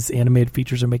 These animated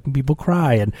features are making people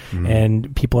cry,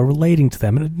 and people are relating to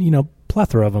them, and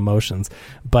plethora of emotions.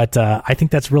 But I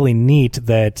think that's really neat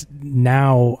that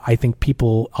now I think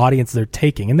audiences are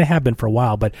taking, and they have been for a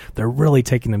while, but they're really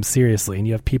taking them seriously. And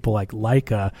you have people like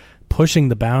Laika pushing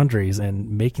the boundaries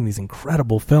and making these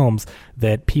incredible films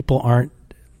that people aren't,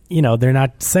 they're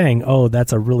not saying, oh,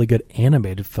 that's a really good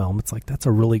animated film. It's like, that's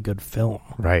a really good film.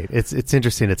 Right. It's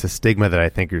interesting. It's a stigma that I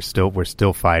think we're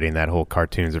still fighting, that whole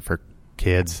cartoons are for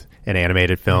kids and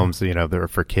animated films, they're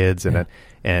for kids.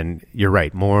 And you're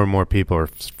right. More and more people are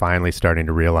finally starting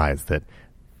to realize that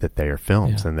they are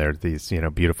films and they're these,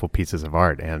 beautiful pieces of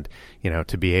art. And,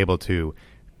 to be able to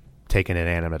take an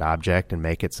inanimate object and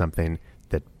make it something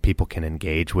that people can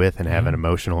engage with and have an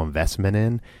emotional investment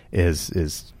in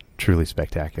is truly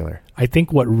spectacular. I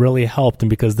think what really helped, and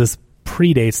because this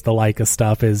predates the Laika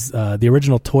stuff, is the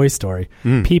original Toy Story.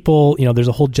 People, there's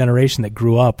a whole generation that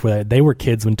grew up where they were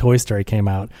kids when Toy Story came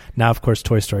out. Now, of course,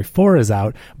 Toy Story 4 is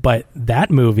out, but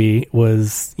that movie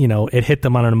was, it hit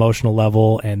them on an emotional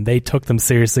level, and they took them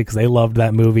seriously because they loved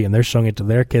that movie, and they're showing it to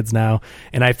their kids now.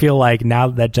 And I feel like now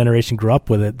that generation grew up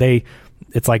with it,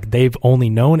 it's like they've only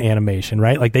known animation,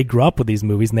 right? Like they grew up with these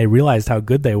movies and they realized how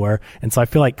good they were. And so I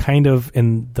feel like kind of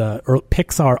in the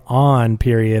Pixar on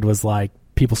period was like,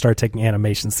 people start taking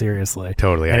animation seriously.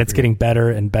 Totally. And it's getting better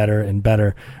and better and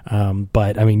better.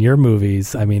 But I mean, your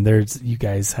movies, you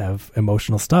guys have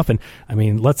emotional stuff. And I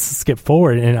mean, let's skip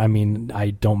forward. And I mean, I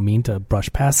don't mean to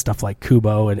brush past stuff like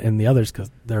Kubo and the others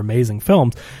because they're amazing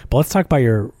films. But let's talk about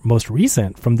your most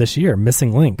recent from this year,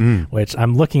 Missing Link, which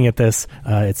I'm looking at this.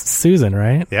 It's Susan,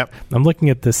 right? Yep. I'm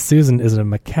looking at this Susan. Is it a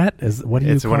maquette?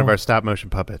 It's one of our stop motion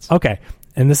puppets. Okay.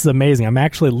 And this is amazing. I'm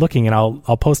actually looking, and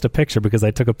I'll post a picture because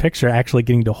I took a picture actually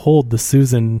getting to hold the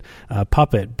Susan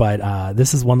puppet. But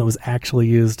this is one that was actually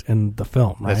used in the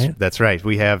film, right? That's right.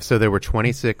 There were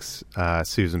 26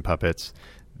 Susan puppets.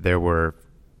 There were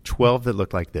 12 that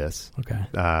looked like this. Okay.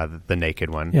 The naked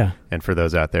one. Yeah. And for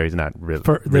those out there, he's not really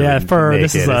naked.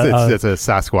 This is it's a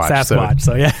Sasquatch. Sasquatch.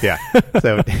 So yeah. Yeah.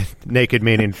 So naked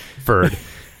meaning furred,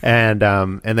 and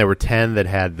there were 10 that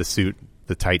had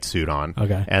the tight suit on.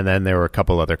 Okay. And then there were a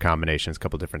couple other combinations, a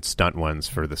couple different stunt ones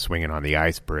for the swinging on the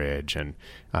ice bridge, and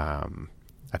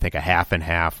I think a half and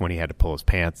half when he had to pull his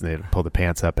pants, and they had to pull the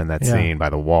pants up in that scene by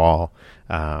the wall.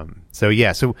 So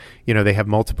they have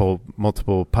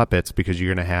multiple puppets because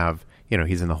you're going to have,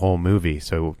 he's in the whole movie.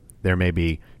 So there may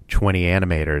be 20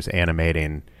 animators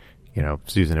animating,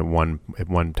 Susan at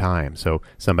one time. So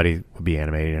somebody will be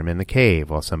animating him in the cave,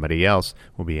 while somebody else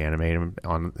will be animating him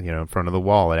on, in front of the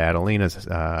wall at Adelina's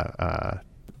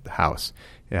house.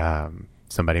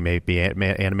 somebody may be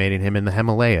animating him in the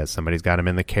Himalayas. Somebody's got him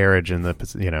in the carriage in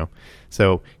the,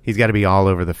 so he's got to be all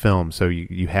over the film. So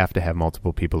you have to have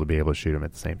multiple people to be able to shoot him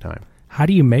at the same time. How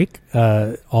do you make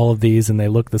all of these and they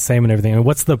look the same and everything? I mean,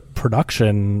 what's the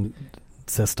production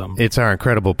system? It's our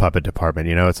incredible puppet department.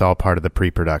 It's all part of the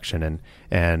pre-production,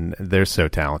 and they're so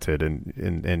talented.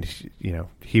 And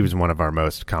he was one of our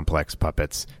most complex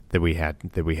puppets that we had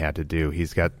to do.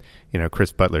 He's got,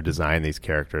 Chris Butler designed these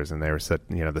characters, and they were such,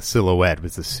 the silhouette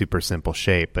was a super simple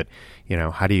shape, but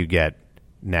how do you get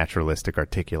naturalistic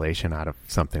articulation out of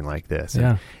something like this?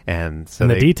 And so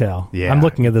the detail. Yeah, I'm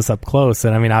looking at this up close,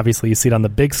 and I mean, obviously you see it on the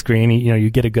big screen, you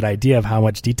get a good idea of how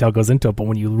much detail goes into it, but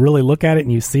when you really look at it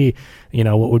and you see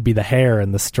what would be the hair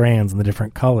and the strands and the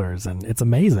different colors, and it's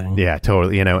amazing. Yeah,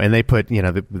 totally. And they put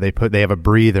they have a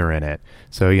breather in it,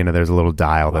 so there's a little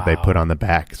dial that they put on the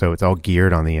back, so it's all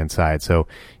geared on the inside, so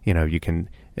you can,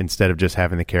 instead of just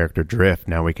having the character drift,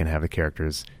 now we can have the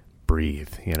characters breathe.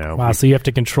 Wow, so you have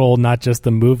to control not just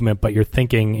the movement, but you're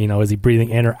thinking, is he breathing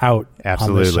in or out?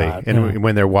 Absolutely. And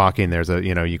when they're walking, there's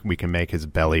we can make his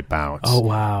belly bounce. Oh,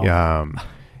 wow.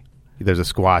 There's a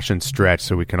squash and stretch,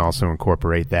 so we can also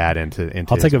incorporate that into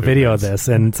I'll take a video of this,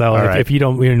 and so if you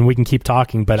don't, we can keep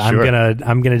talking, but sure.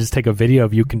 I'm gonna just take a video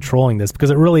of you controlling this, because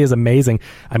it really is amazing.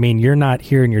 I mean, you're not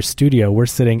here in your studio, we're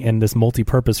sitting in this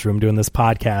multi-purpose room doing this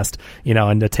podcast,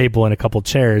 and a table and a couple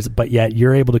chairs, but yet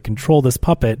you're able to control this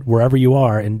puppet wherever you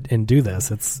are and do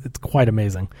this. It's quite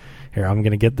amazing. Here, I'm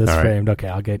going to get this framed. Okay,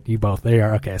 I'll get you both. There you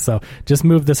are. Okay, so just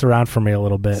move this around for me a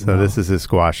little bit. So this is his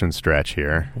squash and stretch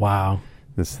here. Wow.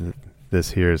 This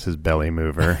here is his belly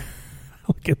mover.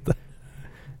 Look at that.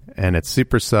 And it's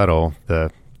super subtle,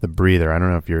 the breather. I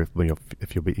don't know if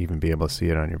you'll even be able to see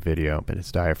it on your video, but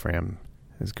his diaphragm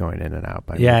is going in and out.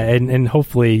 And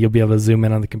hopefully you'll be able to zoom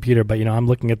in on the computer. But, I'm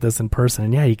looking at this in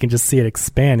person, and you can just see it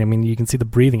expand. I mean, you can see the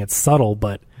breathing. It's subtle,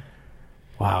 but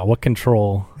wow, what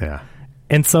control. Yeah.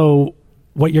 And so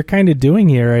what you're kind of doing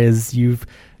here is you've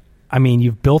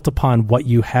built upon what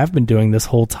you have been doing this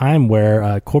whole time,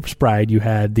 where Corpse Bride, you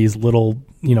had these little,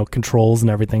 controls and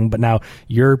everything, but now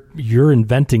you're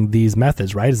inventing these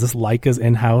methods, right? Is this Leica's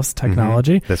in-house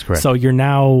technology? Mm-hmm. That's correct. So you're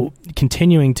now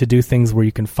continuing to do things where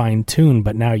you can fine-tune,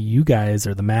 but now you guys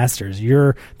are the masters.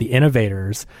 You're the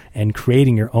innovators and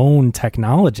creating your own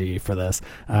technology for this.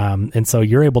 And so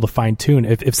you're able to fine-tune.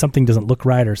 If something doesn't look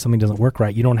right or something doesn't work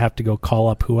right, you don't have to go call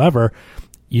up whoever.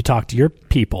 You talk to your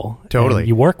people. Totally.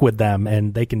 You work with them,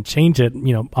 and they can change it,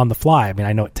 on the fly. I mean,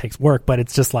 I know it takes work, but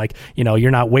it's just like,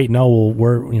 you're not waiting. It's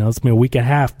going to be a week and a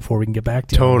half before we can get back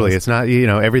to you. Totally. It's not,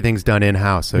 everything's done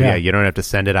in-house. So you don't have to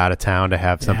send it out of town to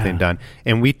have something done.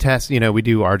 And we test, we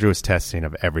do arduous testing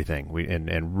of everything.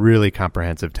 And really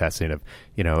comprehensive testing of,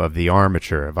 of the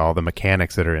armature, of all the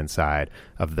mechanics that are inside,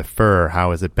 of the fur,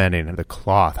 how is it bending, and the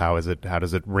cloth, how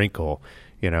does it wrinkle?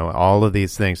 All of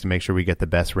these things to make sure we get the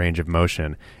best range of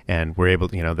motion, and we're able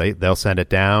to, they'll send it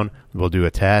down. We'll do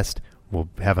a test. We'll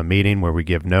have a meeting where we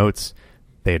give notes.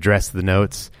 They address the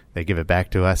notes. They give it back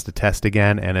to us to test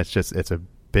again. And it's a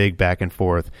big back and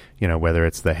forth, whether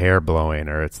it's the hair blowing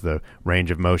or it's the range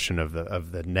of motion of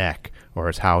the neck, or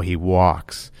it's how he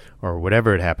walks, or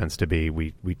whatever it happens to be,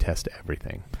 we test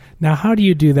everything. Now, how do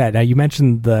you do that? Now, you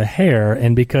mentioned the hair,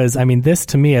 and because, this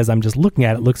to me, as I'm just looking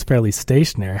at it, looks fairly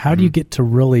stationary. How do you get to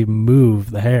really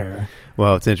move the hair?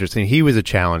 Well, it's interesting. He was a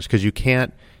challenge because you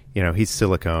can't, he's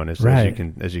silicone, as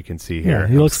you can see here. Yeah,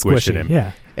 he looks squishy.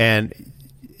 Yeah. And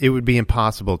it would be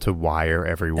impossible to wire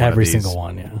every these single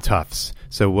one, tufts.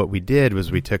 So what we did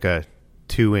was we took a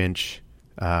 2-inch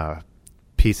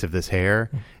piece of this hair,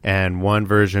 and one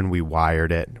version we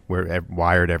wired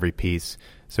every piece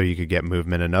so you could get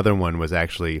movement. Another one was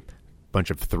actually a bunch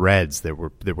of threads that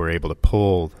were able to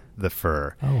pull the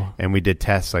fur. Oh. And we did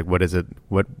tests like, what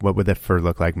would that fur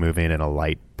look like moving in a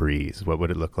light breeze? What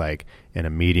would it look like in a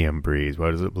medium breeze?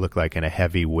 What does it look like in a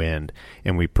heavy wind?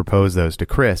 And we proposed those to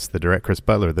Chris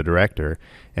Butler, the director,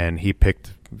 and he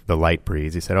picked the light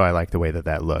breeze. He said, I like the way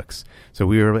that looks. So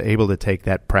we were able to take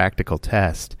that practical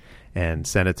test and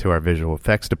send it to our visual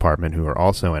effects department, who are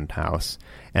also in-house.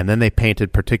 And then they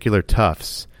painted particular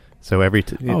tufts. So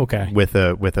with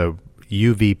a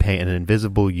UV paint, an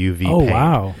invisible UV paint. Oh,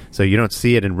 wow. So you don't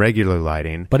see it in regular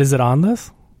lighting. But is it on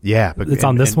this? Yeah, but it's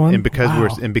on this one? And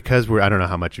because we're I don't know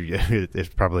how much it's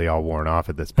probably all worn off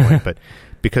at this point, but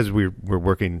because we're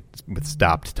working with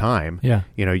stopped time,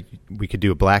 we could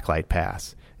do a black light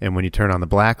pass. And when you turn on the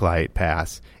black light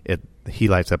pass, he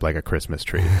lights up like a Christmas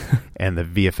tree. And the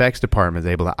VFX department is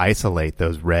able to isolate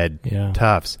those red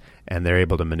tufts, and they're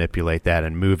able to manipulate that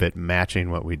and move it,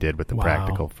 matching what we did with the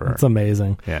practical fur. That's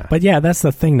amazing. Yeah. But that's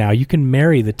the thing now. You can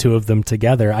marry the two of them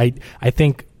together. I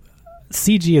think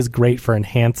CG is great for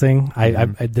enhancing.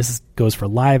 This goes for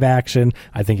live action.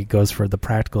 I think it goes for the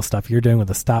practical stuff you're doing with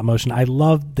the stop motion. I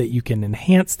love that you can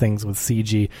enhance things with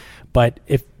CG, but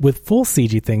if with full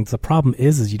CG things, the problem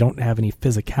is you don't have any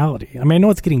physicality. I mean, I know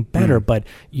it's getting better, but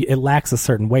it lacks a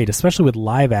certain weight, especially with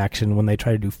live action when they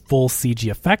try to do full CG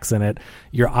effects in it.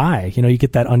 Your eye, you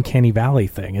get that uncanny valley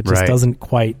thing. It just doesn't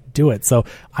quite do it. So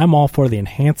I'm all for the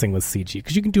enhancing with CG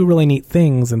because you can do really neat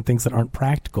things and things that aren't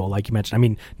practical, like you mentioned. I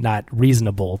mean, not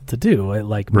reasonable to do,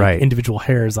 like make individual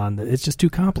hairs on it's just too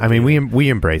complicated. I mean, we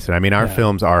embrace it. I mean, our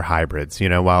films are hybrids.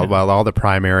 While all the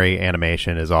primary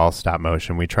animation is all stop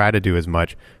motion, we try to do as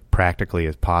much practically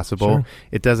as possible. Sure.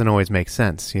 It doesn't always make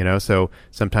sense, so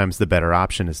sometimes the better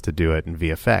option is to do it in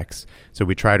VFX. So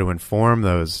we try to inform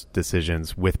those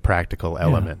decisions with practical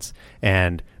elements.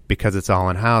 And because it's all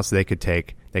in-house, they can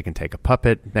take a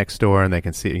puppet next door and they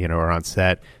can see, or on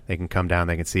set, they can come down,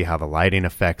 they can see how the lighting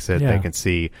affects it. They can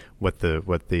see what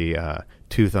the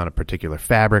tooth on a particular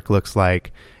fabric looks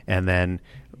like. And then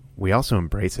we also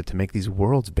embrace it to make these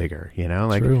worlds bigger,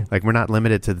 like we're not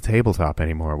limited to the tabletop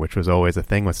anymore, which was always a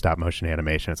thing with stop motion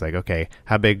animation. It's like, okay,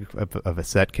 how big of a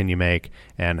set can you make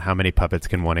and how many puppets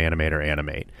can one animator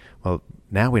animate? Well,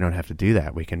 now we don't have to do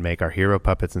that. We can make our hero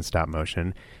puppets in stop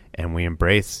motion, and we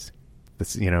embrace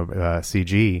this,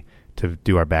 CG to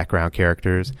do our background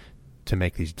characters, to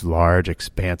make these large,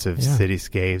 expansive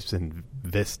cityscapes and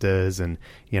vistas, and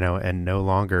and no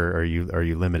longer are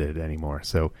you limited anymore.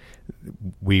 So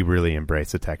we really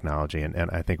embrace the technology, and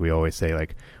I think we always say,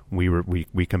 like,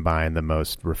 we combine the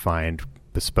most refined,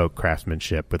 bespoke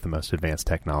craftsmanship with the most advanced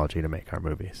technology to make our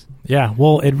movies. Yeah,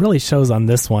 well, it really shows on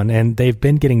this one, and they've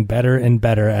been getting better and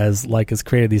better as Leica has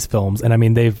created these films, and I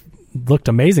mean, they've looked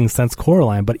amazing since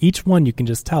Coraline, but each one you can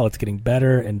just tell it's getting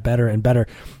better and better and better.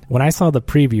 When I saw the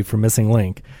preview for Missing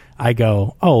Link, I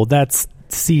go, oh, that's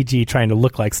CG trying to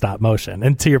look like stop motion.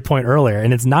 And to your point earlier,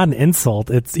 and it's not an insult,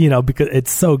 it's because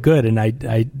it's so good,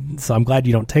 and so I'm glad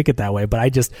you don't take it that way, but I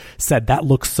just said that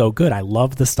looks so good. I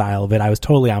love the style of it. I was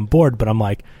totally on board, but I'm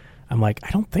like,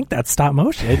 I don't think that's stop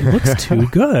motion. It looks too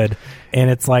good. And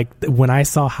it's like, when I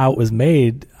saw how it was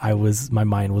made, my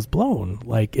mind was blown.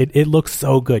 Like, it looks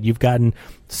so good. You've gotten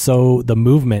the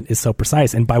movement is so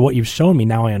precise. And by what you've shown me,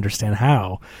 now I understand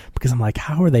how. Because I'm like,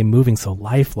 how are they moving so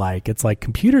lifelike? It's like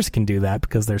computers can do that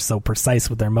because they're so precise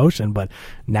with their motion. But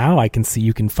now I can see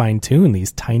you can fine tune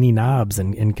these tiny knobs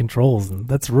and controls. And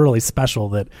that's really special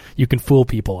that you can fool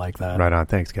people like that. Right on.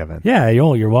 Thanks, Kevin. Yeah,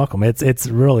 you're welcome. It's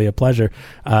really a pleasure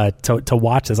to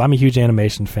watch this. I'm a huge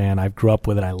animation fan. I grew up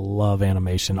with it. I love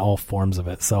animation, all forms of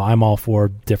it. So I'm all for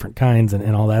different kinds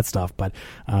and all that stuff. But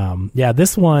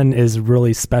this one is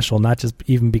really special, not just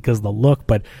even because of the look,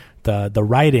 but the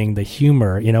writing, the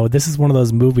humor. This is one of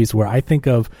those movies where I think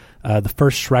of the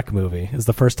first Shrek movie is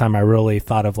the first time I really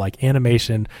thought of like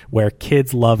animation where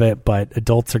kids love it, but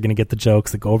adults are going to get the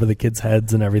jokes that go over the kids'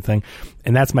 heads and everything.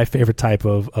 And that's my favorite type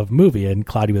of movie. And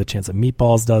Cloudy with a Chance of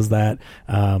Meatballs does that.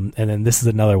 And then this is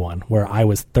another one where I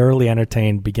was thoroughly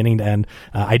entertained beginning to end.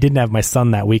 I didn't have my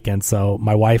son that weekend, so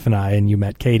my wife and I, and you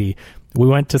met Katie, we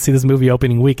went to see this movie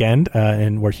opening weekend,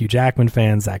 and we're Hugh Jackman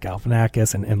fans, Zach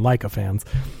Galifianakis, and Leica fans.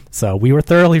 So we were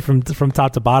thoroughly from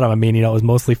top to bottom. I mean, it was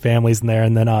mostly families in there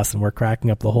and then us, and we're cracking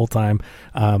up the whole time.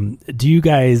 Do you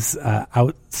guys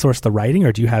outsource the writing,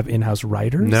 or do you have in-house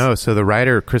writers? No, so the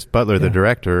writer, Chris Butler, the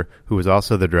director, who was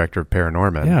also the director of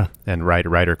Paranorman, and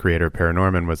writer-creator of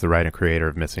Paranorman, was the writer-creator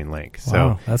of Missing Link. So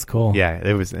wow, that's cool. Yeah,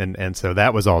 it was, and so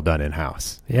that was all done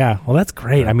in-house. Yeah, well, that's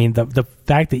great. I mean, the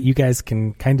fact that you guys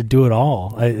can kind of do it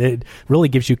all, it really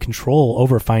gives you control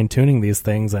over fine-tuning these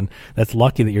things, and that's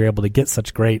lucky that you're able to get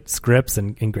such great scripts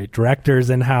and great directors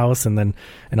in-house and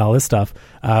all this stuff.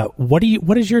 What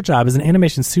is your job as an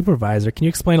animation supervisor? Can you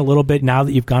explain a little bit, now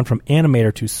that you've gone from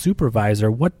animator to supervisor,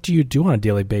 what do you do on a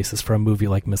daily basis for a movie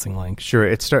like Missing Link? Sure.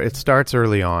 It starts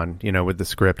early on, with the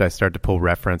script. I start to pull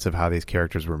reference of how these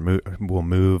characters will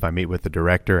move. I meet with the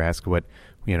director, ask what,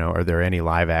 are there any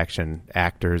live action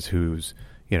actors whose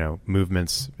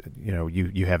movements,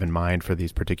 you have in mind for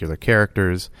these particular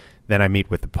characters. Then I meet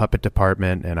with the puppet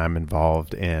department, and I'm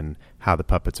involved in how the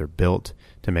puppets are built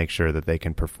to make sure that they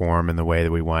can perform in the way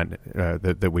that we want,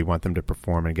 that we want them to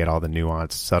perform, and get all the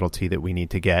nuance, subtlety that we need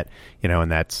to get, and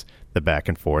that's the back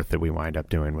and forth that we wind up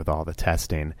doing with all the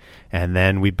testing. And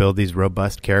then we build these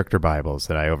robust character Bibles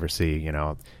that I oversee,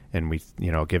 and we,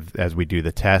 give, as we do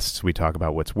the tests, we talk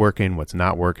about what's working, what's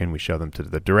not working. We show them to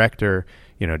the director.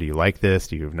 Do you like this?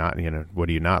 Do you not, what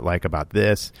do you not like about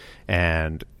this?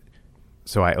 And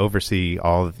so I oversee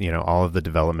all of the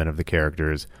development of the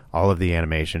characters, all of the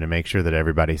animation, and make sure that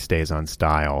everybody stays on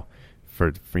style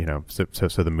for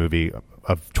so the movie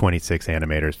of 26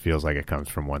 animators feels like it comes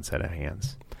from one set of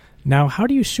hands. Now, how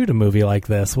do you shoot a movie like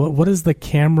this? What does the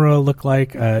camera look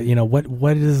like?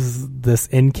 What is this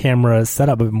in-camera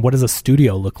setup? What does a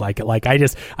studio look like? Like,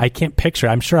 I can't picture.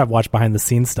 I'm sure I've watched behind the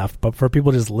scenes stuff, but for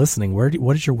people just listening, what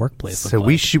does your workplace look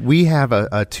like? So we have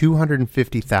a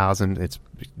 250,000. It's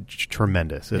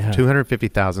tremendous. It's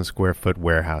 250,000 square foot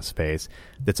warehouse space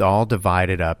that's all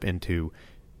divided up into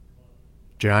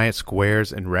giant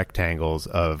squares and rectangles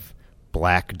of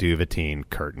black duvetine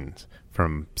curtains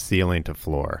from ceiling to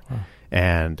floor.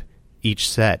 And each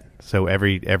set, so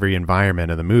every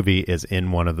environment of the movie is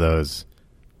in one of those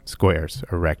squares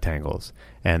or rectangles,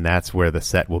 and that's where the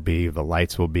set will be, the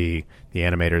lights will be, the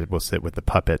animators will sit with the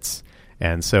puppets,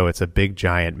 and so it's a big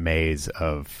giant maze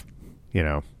of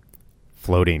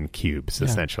floating cubes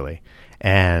essentially.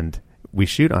 And we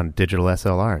shoot on digital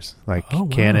SLRs, like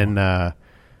Canon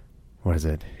what is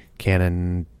it,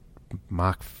 Canon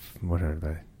Mach, what are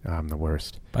they? I'm the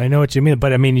worst. I know what you mean,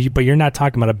 but but you're not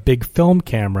talking about a big film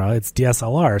camera. It's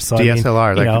DSLR. So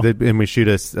DSLR, and we shoot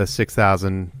a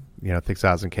 6,000,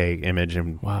 6,000K image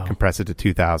and compress it to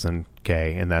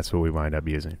 2,000K, and that's what we wind up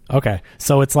using. Okay,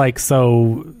 so it's like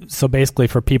so basically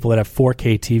for people that have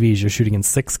 4K TVs, you're shooting in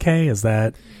 6K. Is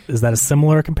that a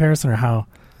similar comparison, or how?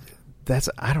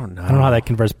 I don't know. I don't know how that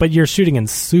converts, but you're shooting in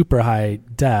super high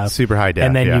def,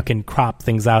 and then you can crop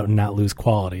things out and not lose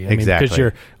quality. Exactly.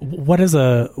 Because what is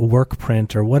a work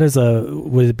print, or would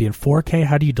it be in 4K?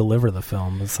 How do you deliver the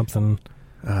film? Is something?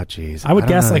 Oh, geez. I would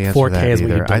guess like 4K is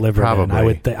what you deliver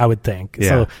it in. I would think. Yeah.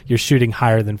 So you're shooting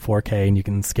higher than 4K, and you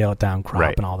can scale it down,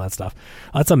 crop, and all that stuff.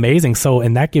 That's amazing. So,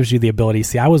 and that gives you the ability.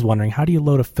 See, I was wondering, how do you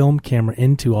load a film camera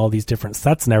into all these different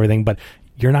sets and everything? But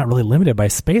you're not really limited by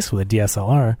space with a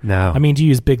DSLR. No. Do you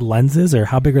use big lenses, or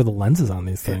how big are the lenses on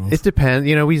these things? It depends.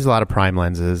 We use a lot of prime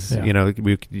lenses. Yeah.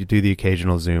 You do the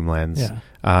occasional zoom lens. Yeah.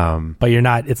 But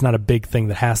it's not a big thing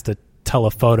that has to tell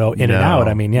a photo in and out.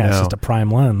 It's just a prime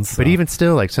lens. So. But even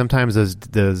still, like sometimes those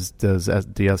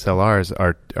DSLRs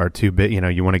are too big.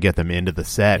 You want to get them into the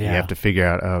set. Yeah. You have to figure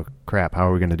out, oh crap, how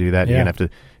are we going to do that? Yeah. You're going to have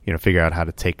to figure out how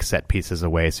to take set pieces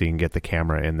away so you can get the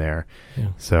camera in there. Yeah.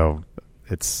 So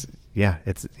it's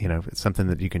something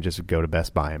that you can just go to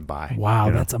Best Buy and buy. Wow,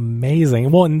 that's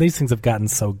amazing. Well, and these things have gotten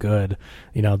so good.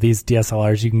 These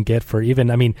DSLRs you can get for even,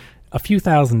 a few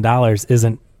 $1,000s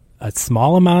isn't a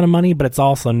small amount of money, but it's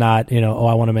also not, I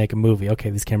want to make a movie. Okay,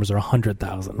 these cameras are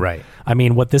 $100,000. Right.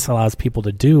 What this allows people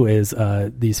to do is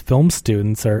these film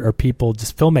students or people,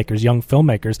 just filmmakers, young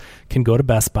filmmakers, can go to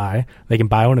Best Buy. They can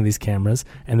buy one of these cameras,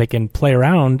 and they can play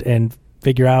around and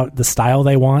figure out the style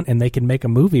they want, and they can make a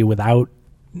movie without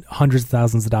hundreds of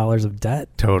thousands of dollars of debt.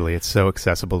 Totally. It's so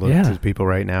accessible to people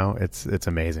right now. It's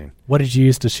amazing. What did you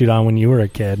used to shoot on when you were a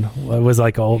kid? What was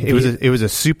like old? It was a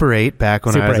Super 8 back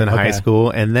when I was in high school,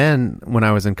 and then when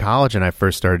I was in college and I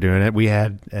first started doing it, we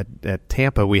had at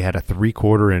Tampa we had a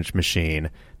 3/4 inch machine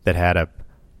that had a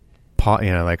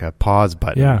like a pause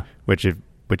button,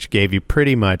 which gave you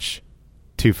pretty much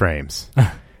 2 frames,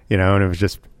 and it was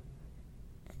just.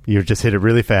 You just hit it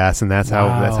really fast, and that's how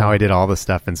I did all the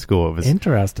stuff in school. It was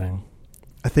interesting.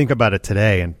 I think about it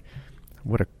today, and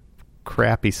what a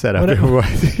crappy setup it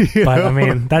was.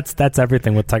 But that's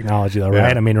everything with technology, though,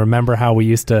 right? Yeah. Remember how we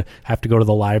used to have to go to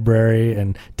the library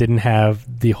and didn't have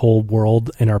the whole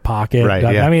world in our pocket, right?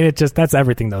 Yeah. That's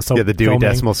everything, though. So the Dewey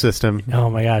Decimal System.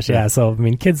 Oh my gosh, yeah. So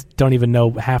kids don't even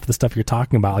know half the stuff you're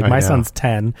talking about. Like my son's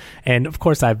 10, and of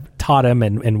course I've taught him,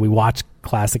 and we watch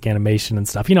classic animation and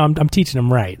stuff. I'm teaching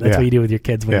them right. That's what you do with your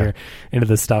kids when you're into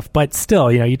this stuff. But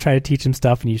still, you try to teach him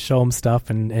stuff and you show him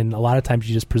stuff, and a lot of times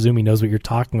you just presume he knows what you're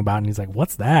talking about, and he's like,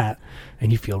 "What's that?"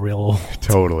 And you feel real old.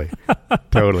 Totally.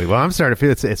 Well, I'm starting to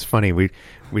feel it's funny. We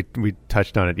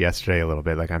touched on it yesterday a little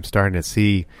bit. Like I'm starting to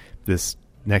see this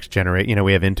next generation.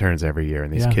 We have interns every year,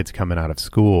 and these kids coming out of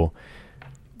school.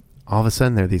 All of a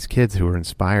sudden, there are these kids who are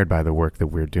inspired by the work that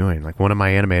we're doing. Like one of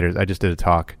my animators, I just did a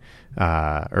talk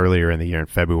earlier in the year in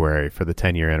February for the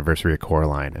 10-year anniversary of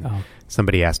Coraline, and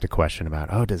somebody asked a question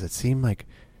about, does it seem like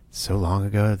so long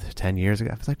ago, 10 years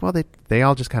ago? I was like, well, they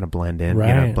all just kind of blend in,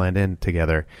 blend in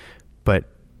together. But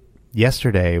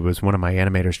yesterday was one of my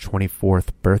animators' 24th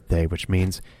birthday, which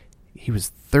means he was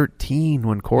 13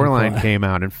 when Coraline came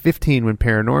out and 15 when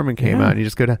Paranorman came out. And you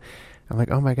just go to, I'm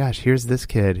like, oh my gosh, here's this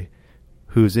kid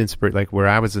who's inspired, like where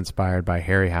I was inspired by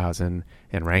Harryhausen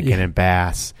and Rankin and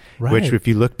Bass, which if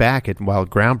you look back at, while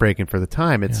groundbreaking for the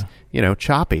time, it's,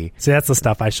 choppy. See, that's the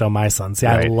stuff I show my son. See,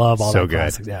 I love all that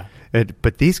classics. Yeah.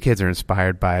 But these kids are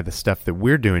inspired by the stuff that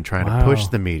we're doing, trying to push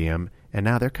the medium. And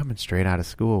now they're coming straight out of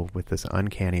school with this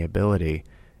uncanny ability.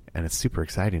 And it's super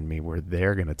exciting to me where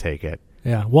they're going to take it.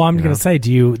 Yeah. Well, I'm going to say,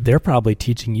 they're probably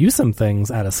teaching you some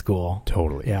things out of school.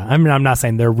 Totally. Yeah. I mean, I'm not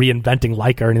saying they're reinventing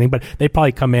Leica or anything, but they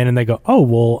probably come in and they go, oh,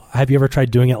 well, have you ever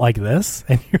tried doing it like this?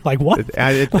 And you're like, what?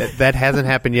 That hasn't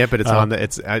happened yet, but it's on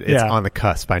the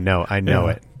cusp. I know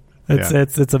it.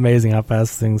 It's amazing how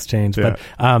fast things change. Yeah.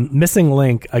 But Missing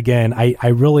Link, again,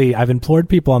 I've implored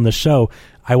people on the show.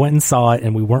 I went and saw it,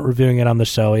 and we weren't reviewing it on the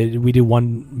show. We do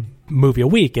one movie a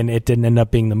week, and it didn't end up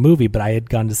being the movie, but I had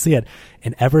gone to see it.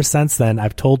 And ever since then,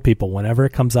 I've told people whenever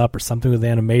it comes up or something with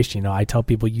animation, I tell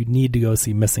people you need to go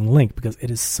see Missing Link because it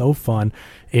is so fun.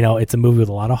 It's a movie with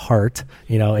a lot of heart.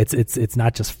 It's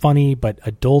not just funny, but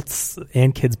adults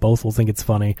and kids both will think it's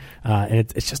funny, and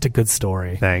it's just a good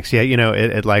story. Thanks. Yeah,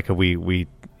 at Leica we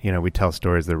tell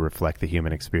stories that reflect the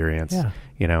human experience. Yeah.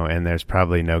 And there's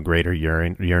probably no greater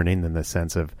yearning than the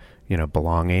sense of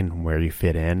belonging, where you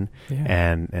fit in,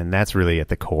 and that's really at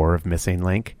the core of Missing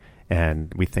Link.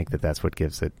 And we think that that's what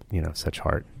gives it, such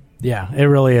heart. Yeah, it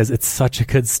really is. It's such a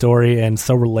good story and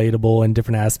so relatable in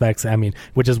different aspects. I mean,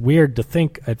 which is weird to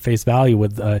think at face value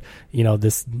with,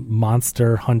 this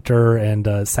monster hunter and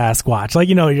Sasquatch. Like,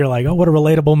 you're like, oh, what a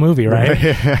relatable movie,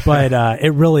 right? But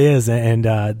it really is. And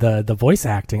the voice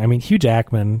acting, I mean, Hugh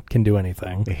Jackman can do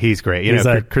anything. He's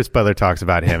great. Chris Butler talks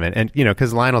about him. And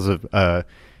because Lionel's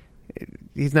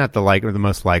he's not the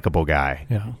most likable guy,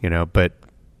 but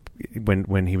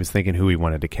when he was thinking who he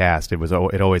wanted to cast,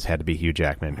 it always had to be Hugh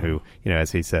Jackman, who,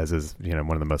 as he says, is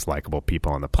one of the most likable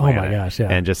people on the planet. Oh my gosh, yeah,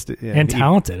 and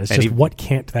talented. It's just what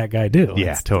can't that guy do?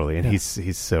 Yeah, totally. And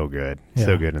he's so good,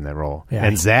 so good in that role. Yeah,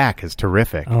 and Zach is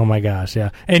terrific. Oh my gosh,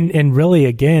 yeah. And really,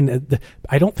 again,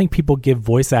 I don't think people give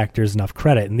voice actors enough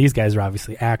credit. And these guys are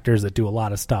obviously actors that do a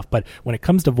lot of stuff. But when it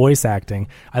comes to voice acting,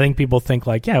 I think people think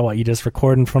like, you just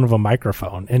record in front of a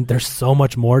microphone, and there's so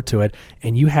much more to it.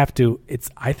 And you have to.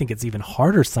 I think it's even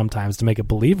harder sometimes to make it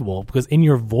believable because in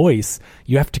your voice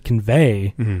you have to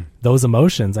convey those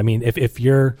emotions. I mean, if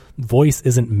your voice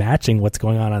isn't matching what's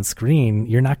going on screen,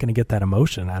 you're not going to get that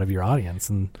emotion out of your audience.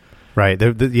 And right,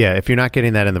 if you're not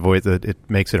getting that in the voice, it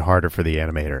makes it harder for the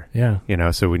animator.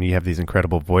 Yeah, so when you have these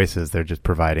incredible voices, they're just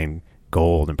providing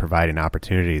gold and providing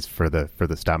opportunities for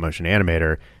the stop motion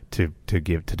animator to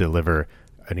deliver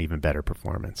an even better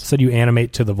performance. So do you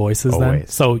animate to the voices Always. Then?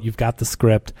 So you've got the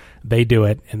script, they do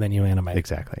it, and then you animate.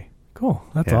 Exactly. Cool.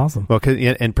 That's awesome. Well,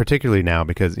 and particularly now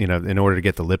because, in order to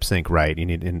get the lip sync right, you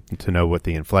need to know what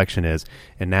the inflection is.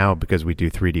 And now because we do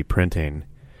 3D printing,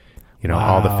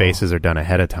 all the faces are done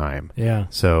ahead of time. Yeah.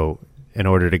 So in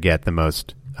order to get the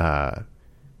most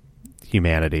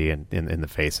humanity in the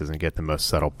faces and get the most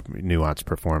subtle, nuanced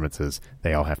performances,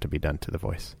 they all have to be done to the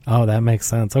voice. Oh, that makes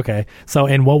sense. Okay. So,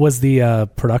 and what was the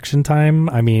production time?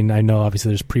 I mean, I know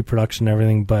obviously there's pre-production and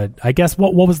everything, but I guess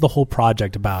what was the whole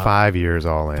project about? 5 years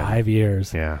all in. 5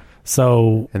 years. Yeah.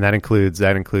 So, and that includes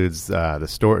the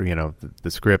story,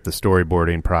 the script, the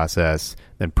storyboarding process,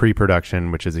 then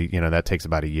pre-production, which is that takes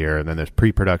about a year, and then there's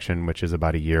pre-production, which is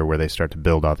about a year, where they start to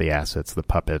build all the assets, the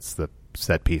puppets, the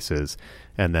set pieces,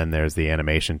 and then there's the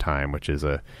animation time, which is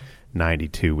a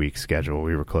 92-week schedule.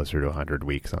 We were closer to 100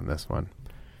 weeks on this one.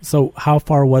 So how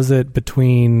far was it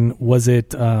between? Was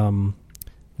it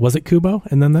Kubo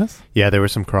and then this? Yeah, there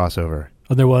was some crossover.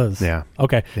 Oh, there was? Yeah.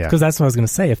 Okay. Because that's what I was going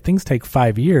to say. If things take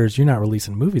 5 years, you're not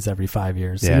releasing movies every 5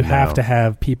 years. So you have to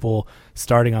have people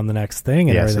starting on the next thing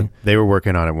and everything. So they were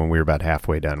working on it when we were about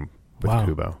halfway done with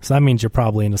Kubo. So that means you're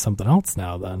probably into something else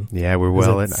now then. Yeah, we're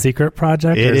well in. Secret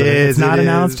project? It is. It's not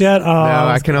announced yet? Oh, no,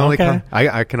 I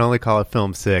can only call it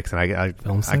Film 6, and I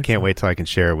can't wait till I can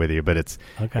share it with you, but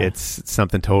it's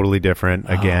something totally different.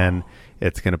 Again,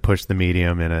 it's going to push the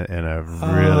medium in a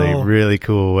really, really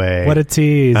cool way. What a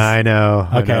tease. I know.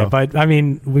 Okay, but I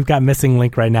mean, we've got Missing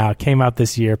Link right now. It came out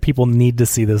this year. People need to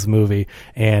see this movie,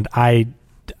 and I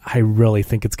really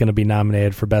think it's going to be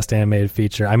nominated for Best Animated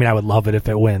Feature. I mean, I would love it if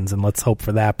it wins, and let's hope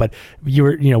for that. But we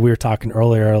were talking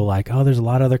earlier, like, there's a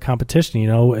lot of other competition.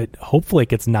 Hopefully it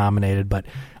gets nominated, but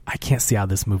I can't see how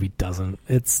this movie doesn't.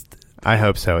 I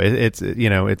hope so.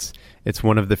 It's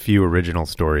one of the few original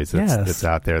stories that's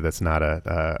out there that's not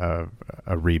a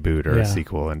reboot or a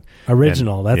sequel. And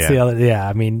original. That's the other. Yeah,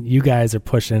 I mean, you guys are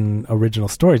pushing original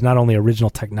stories, not only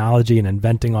original technology and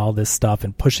inventing all this stuff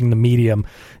and pushing the medium,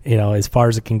 as far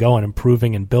as it can go and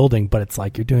improving and building. But it's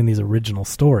like you're doing these original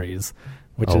stories,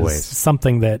 which is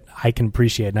something that I can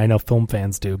appreciate, and I know film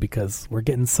fans do, because we're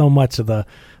getting so much of the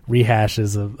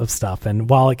rehashes of stuff. And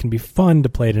while it can be fun to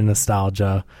play to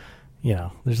nostalgia,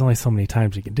 there's only so many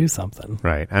times you can do something.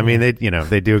 Right. I mean, they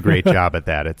do a great job at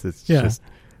that. It's just,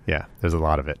 there's a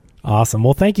lot of it. Awesome.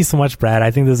 Well, thank you so much, Brad.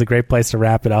 I think this is a great place to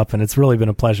wrap it up, and it's really been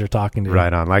a pleasure talking to you.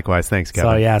 Right on. Likewise. Thanks,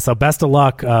 Kevin. So best of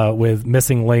luck with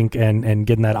Missing Link and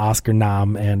getting that Oscar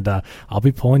nom, and I'll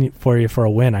be pulling for you for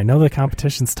a win. I know the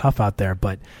competition's tough out there,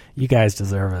 but you guys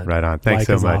deserve it. Right on. Thanks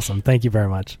so much. Awesome. Thank you very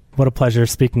much. What a pleasure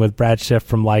speaking with Brad Schiff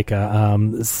from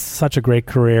Leica. Such a great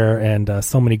career and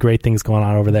so many great things going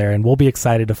on over there. And we'll be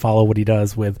excited to follow what he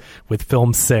does with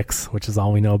Film 6, which is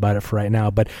all we know about it for right now.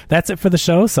 But that's it for the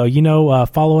show. So,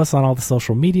 follow us on all the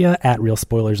social media at Real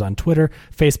Spoilers on Twitter,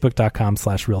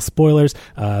 Facebook.com/Real Spoilers.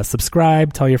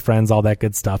 Subscribe, tell your friends, all that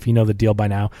good stuff. You know the deal by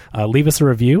now. Leave us a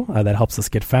review. That helps us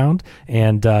get found.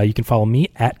 And you can follow me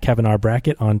at Kevin R.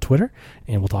 Brackett on Twitter.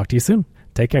 And we'll talk to you soon.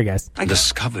 Take care, guys. I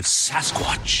discovered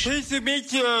Sasquatch. Pleased to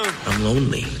meet you. I'm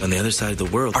lonely. On the other side of the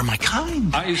world are my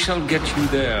kind. I shall get you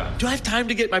there. Do I have time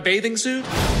to get my bathing suit?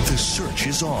 The search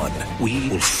is on. We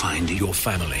will find your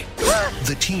family.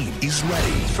 The team is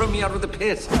ready. Throw me out of the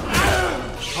pit.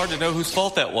 Hard to know whose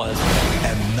fault that was.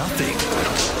 And nothing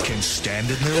can stand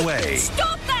in their way.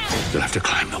 Stop that! You'll have to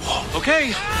climb the wall.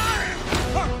 Okay.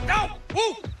 No!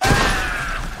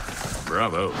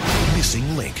 Bravo.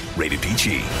 Missing Link. Rated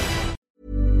PG.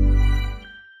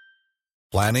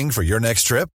 Planning for your next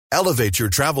trip? Elevate your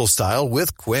travel style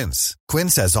with Quince.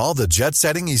 Quince has all the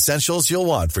jet-setting essentials you'll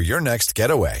want for your next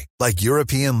getaway, like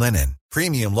European linen,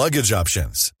 premium luggage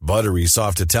options, buttery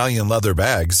soft Italian leather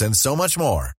bags, and so much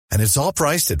more. And it's all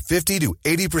priced at 50 to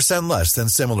 80% less than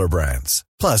similar brands.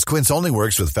 Plus, Quince only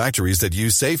works with factories that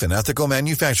use safe and ethical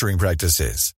manufacturing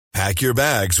practices. Pack your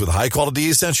bags with high-quality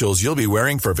essentials you'll be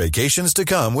wearing for vacations to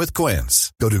come with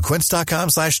Quince. Go to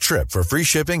quince.com/trip for free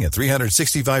shipping and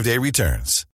 365-day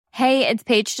returns. Hey, it's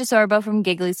Paige DeSorbo from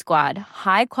Giggly Squad.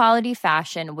 High quality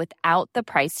fashion without the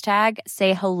price tag.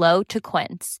 Say hello to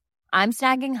Quince. I'm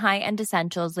snagging high-end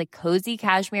essentials like cozy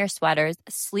cashmere sweaters,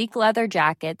 sleek leather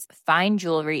jackets, fine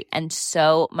jewelry, and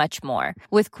so much more.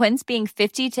 With Quince being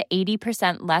 50 to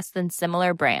 80% less than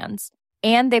similar brands.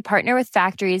 And they partner with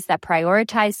factories that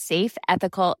prioritize safe,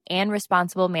 ethical, and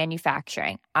responsible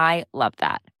manufacturing. I love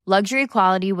that. Luxury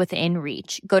quality within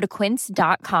reach. Go to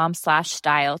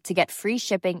quince.com/style to get free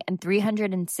shipping and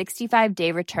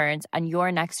 365-day returns on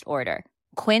your next order.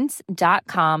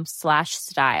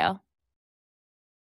 Quince.com/style.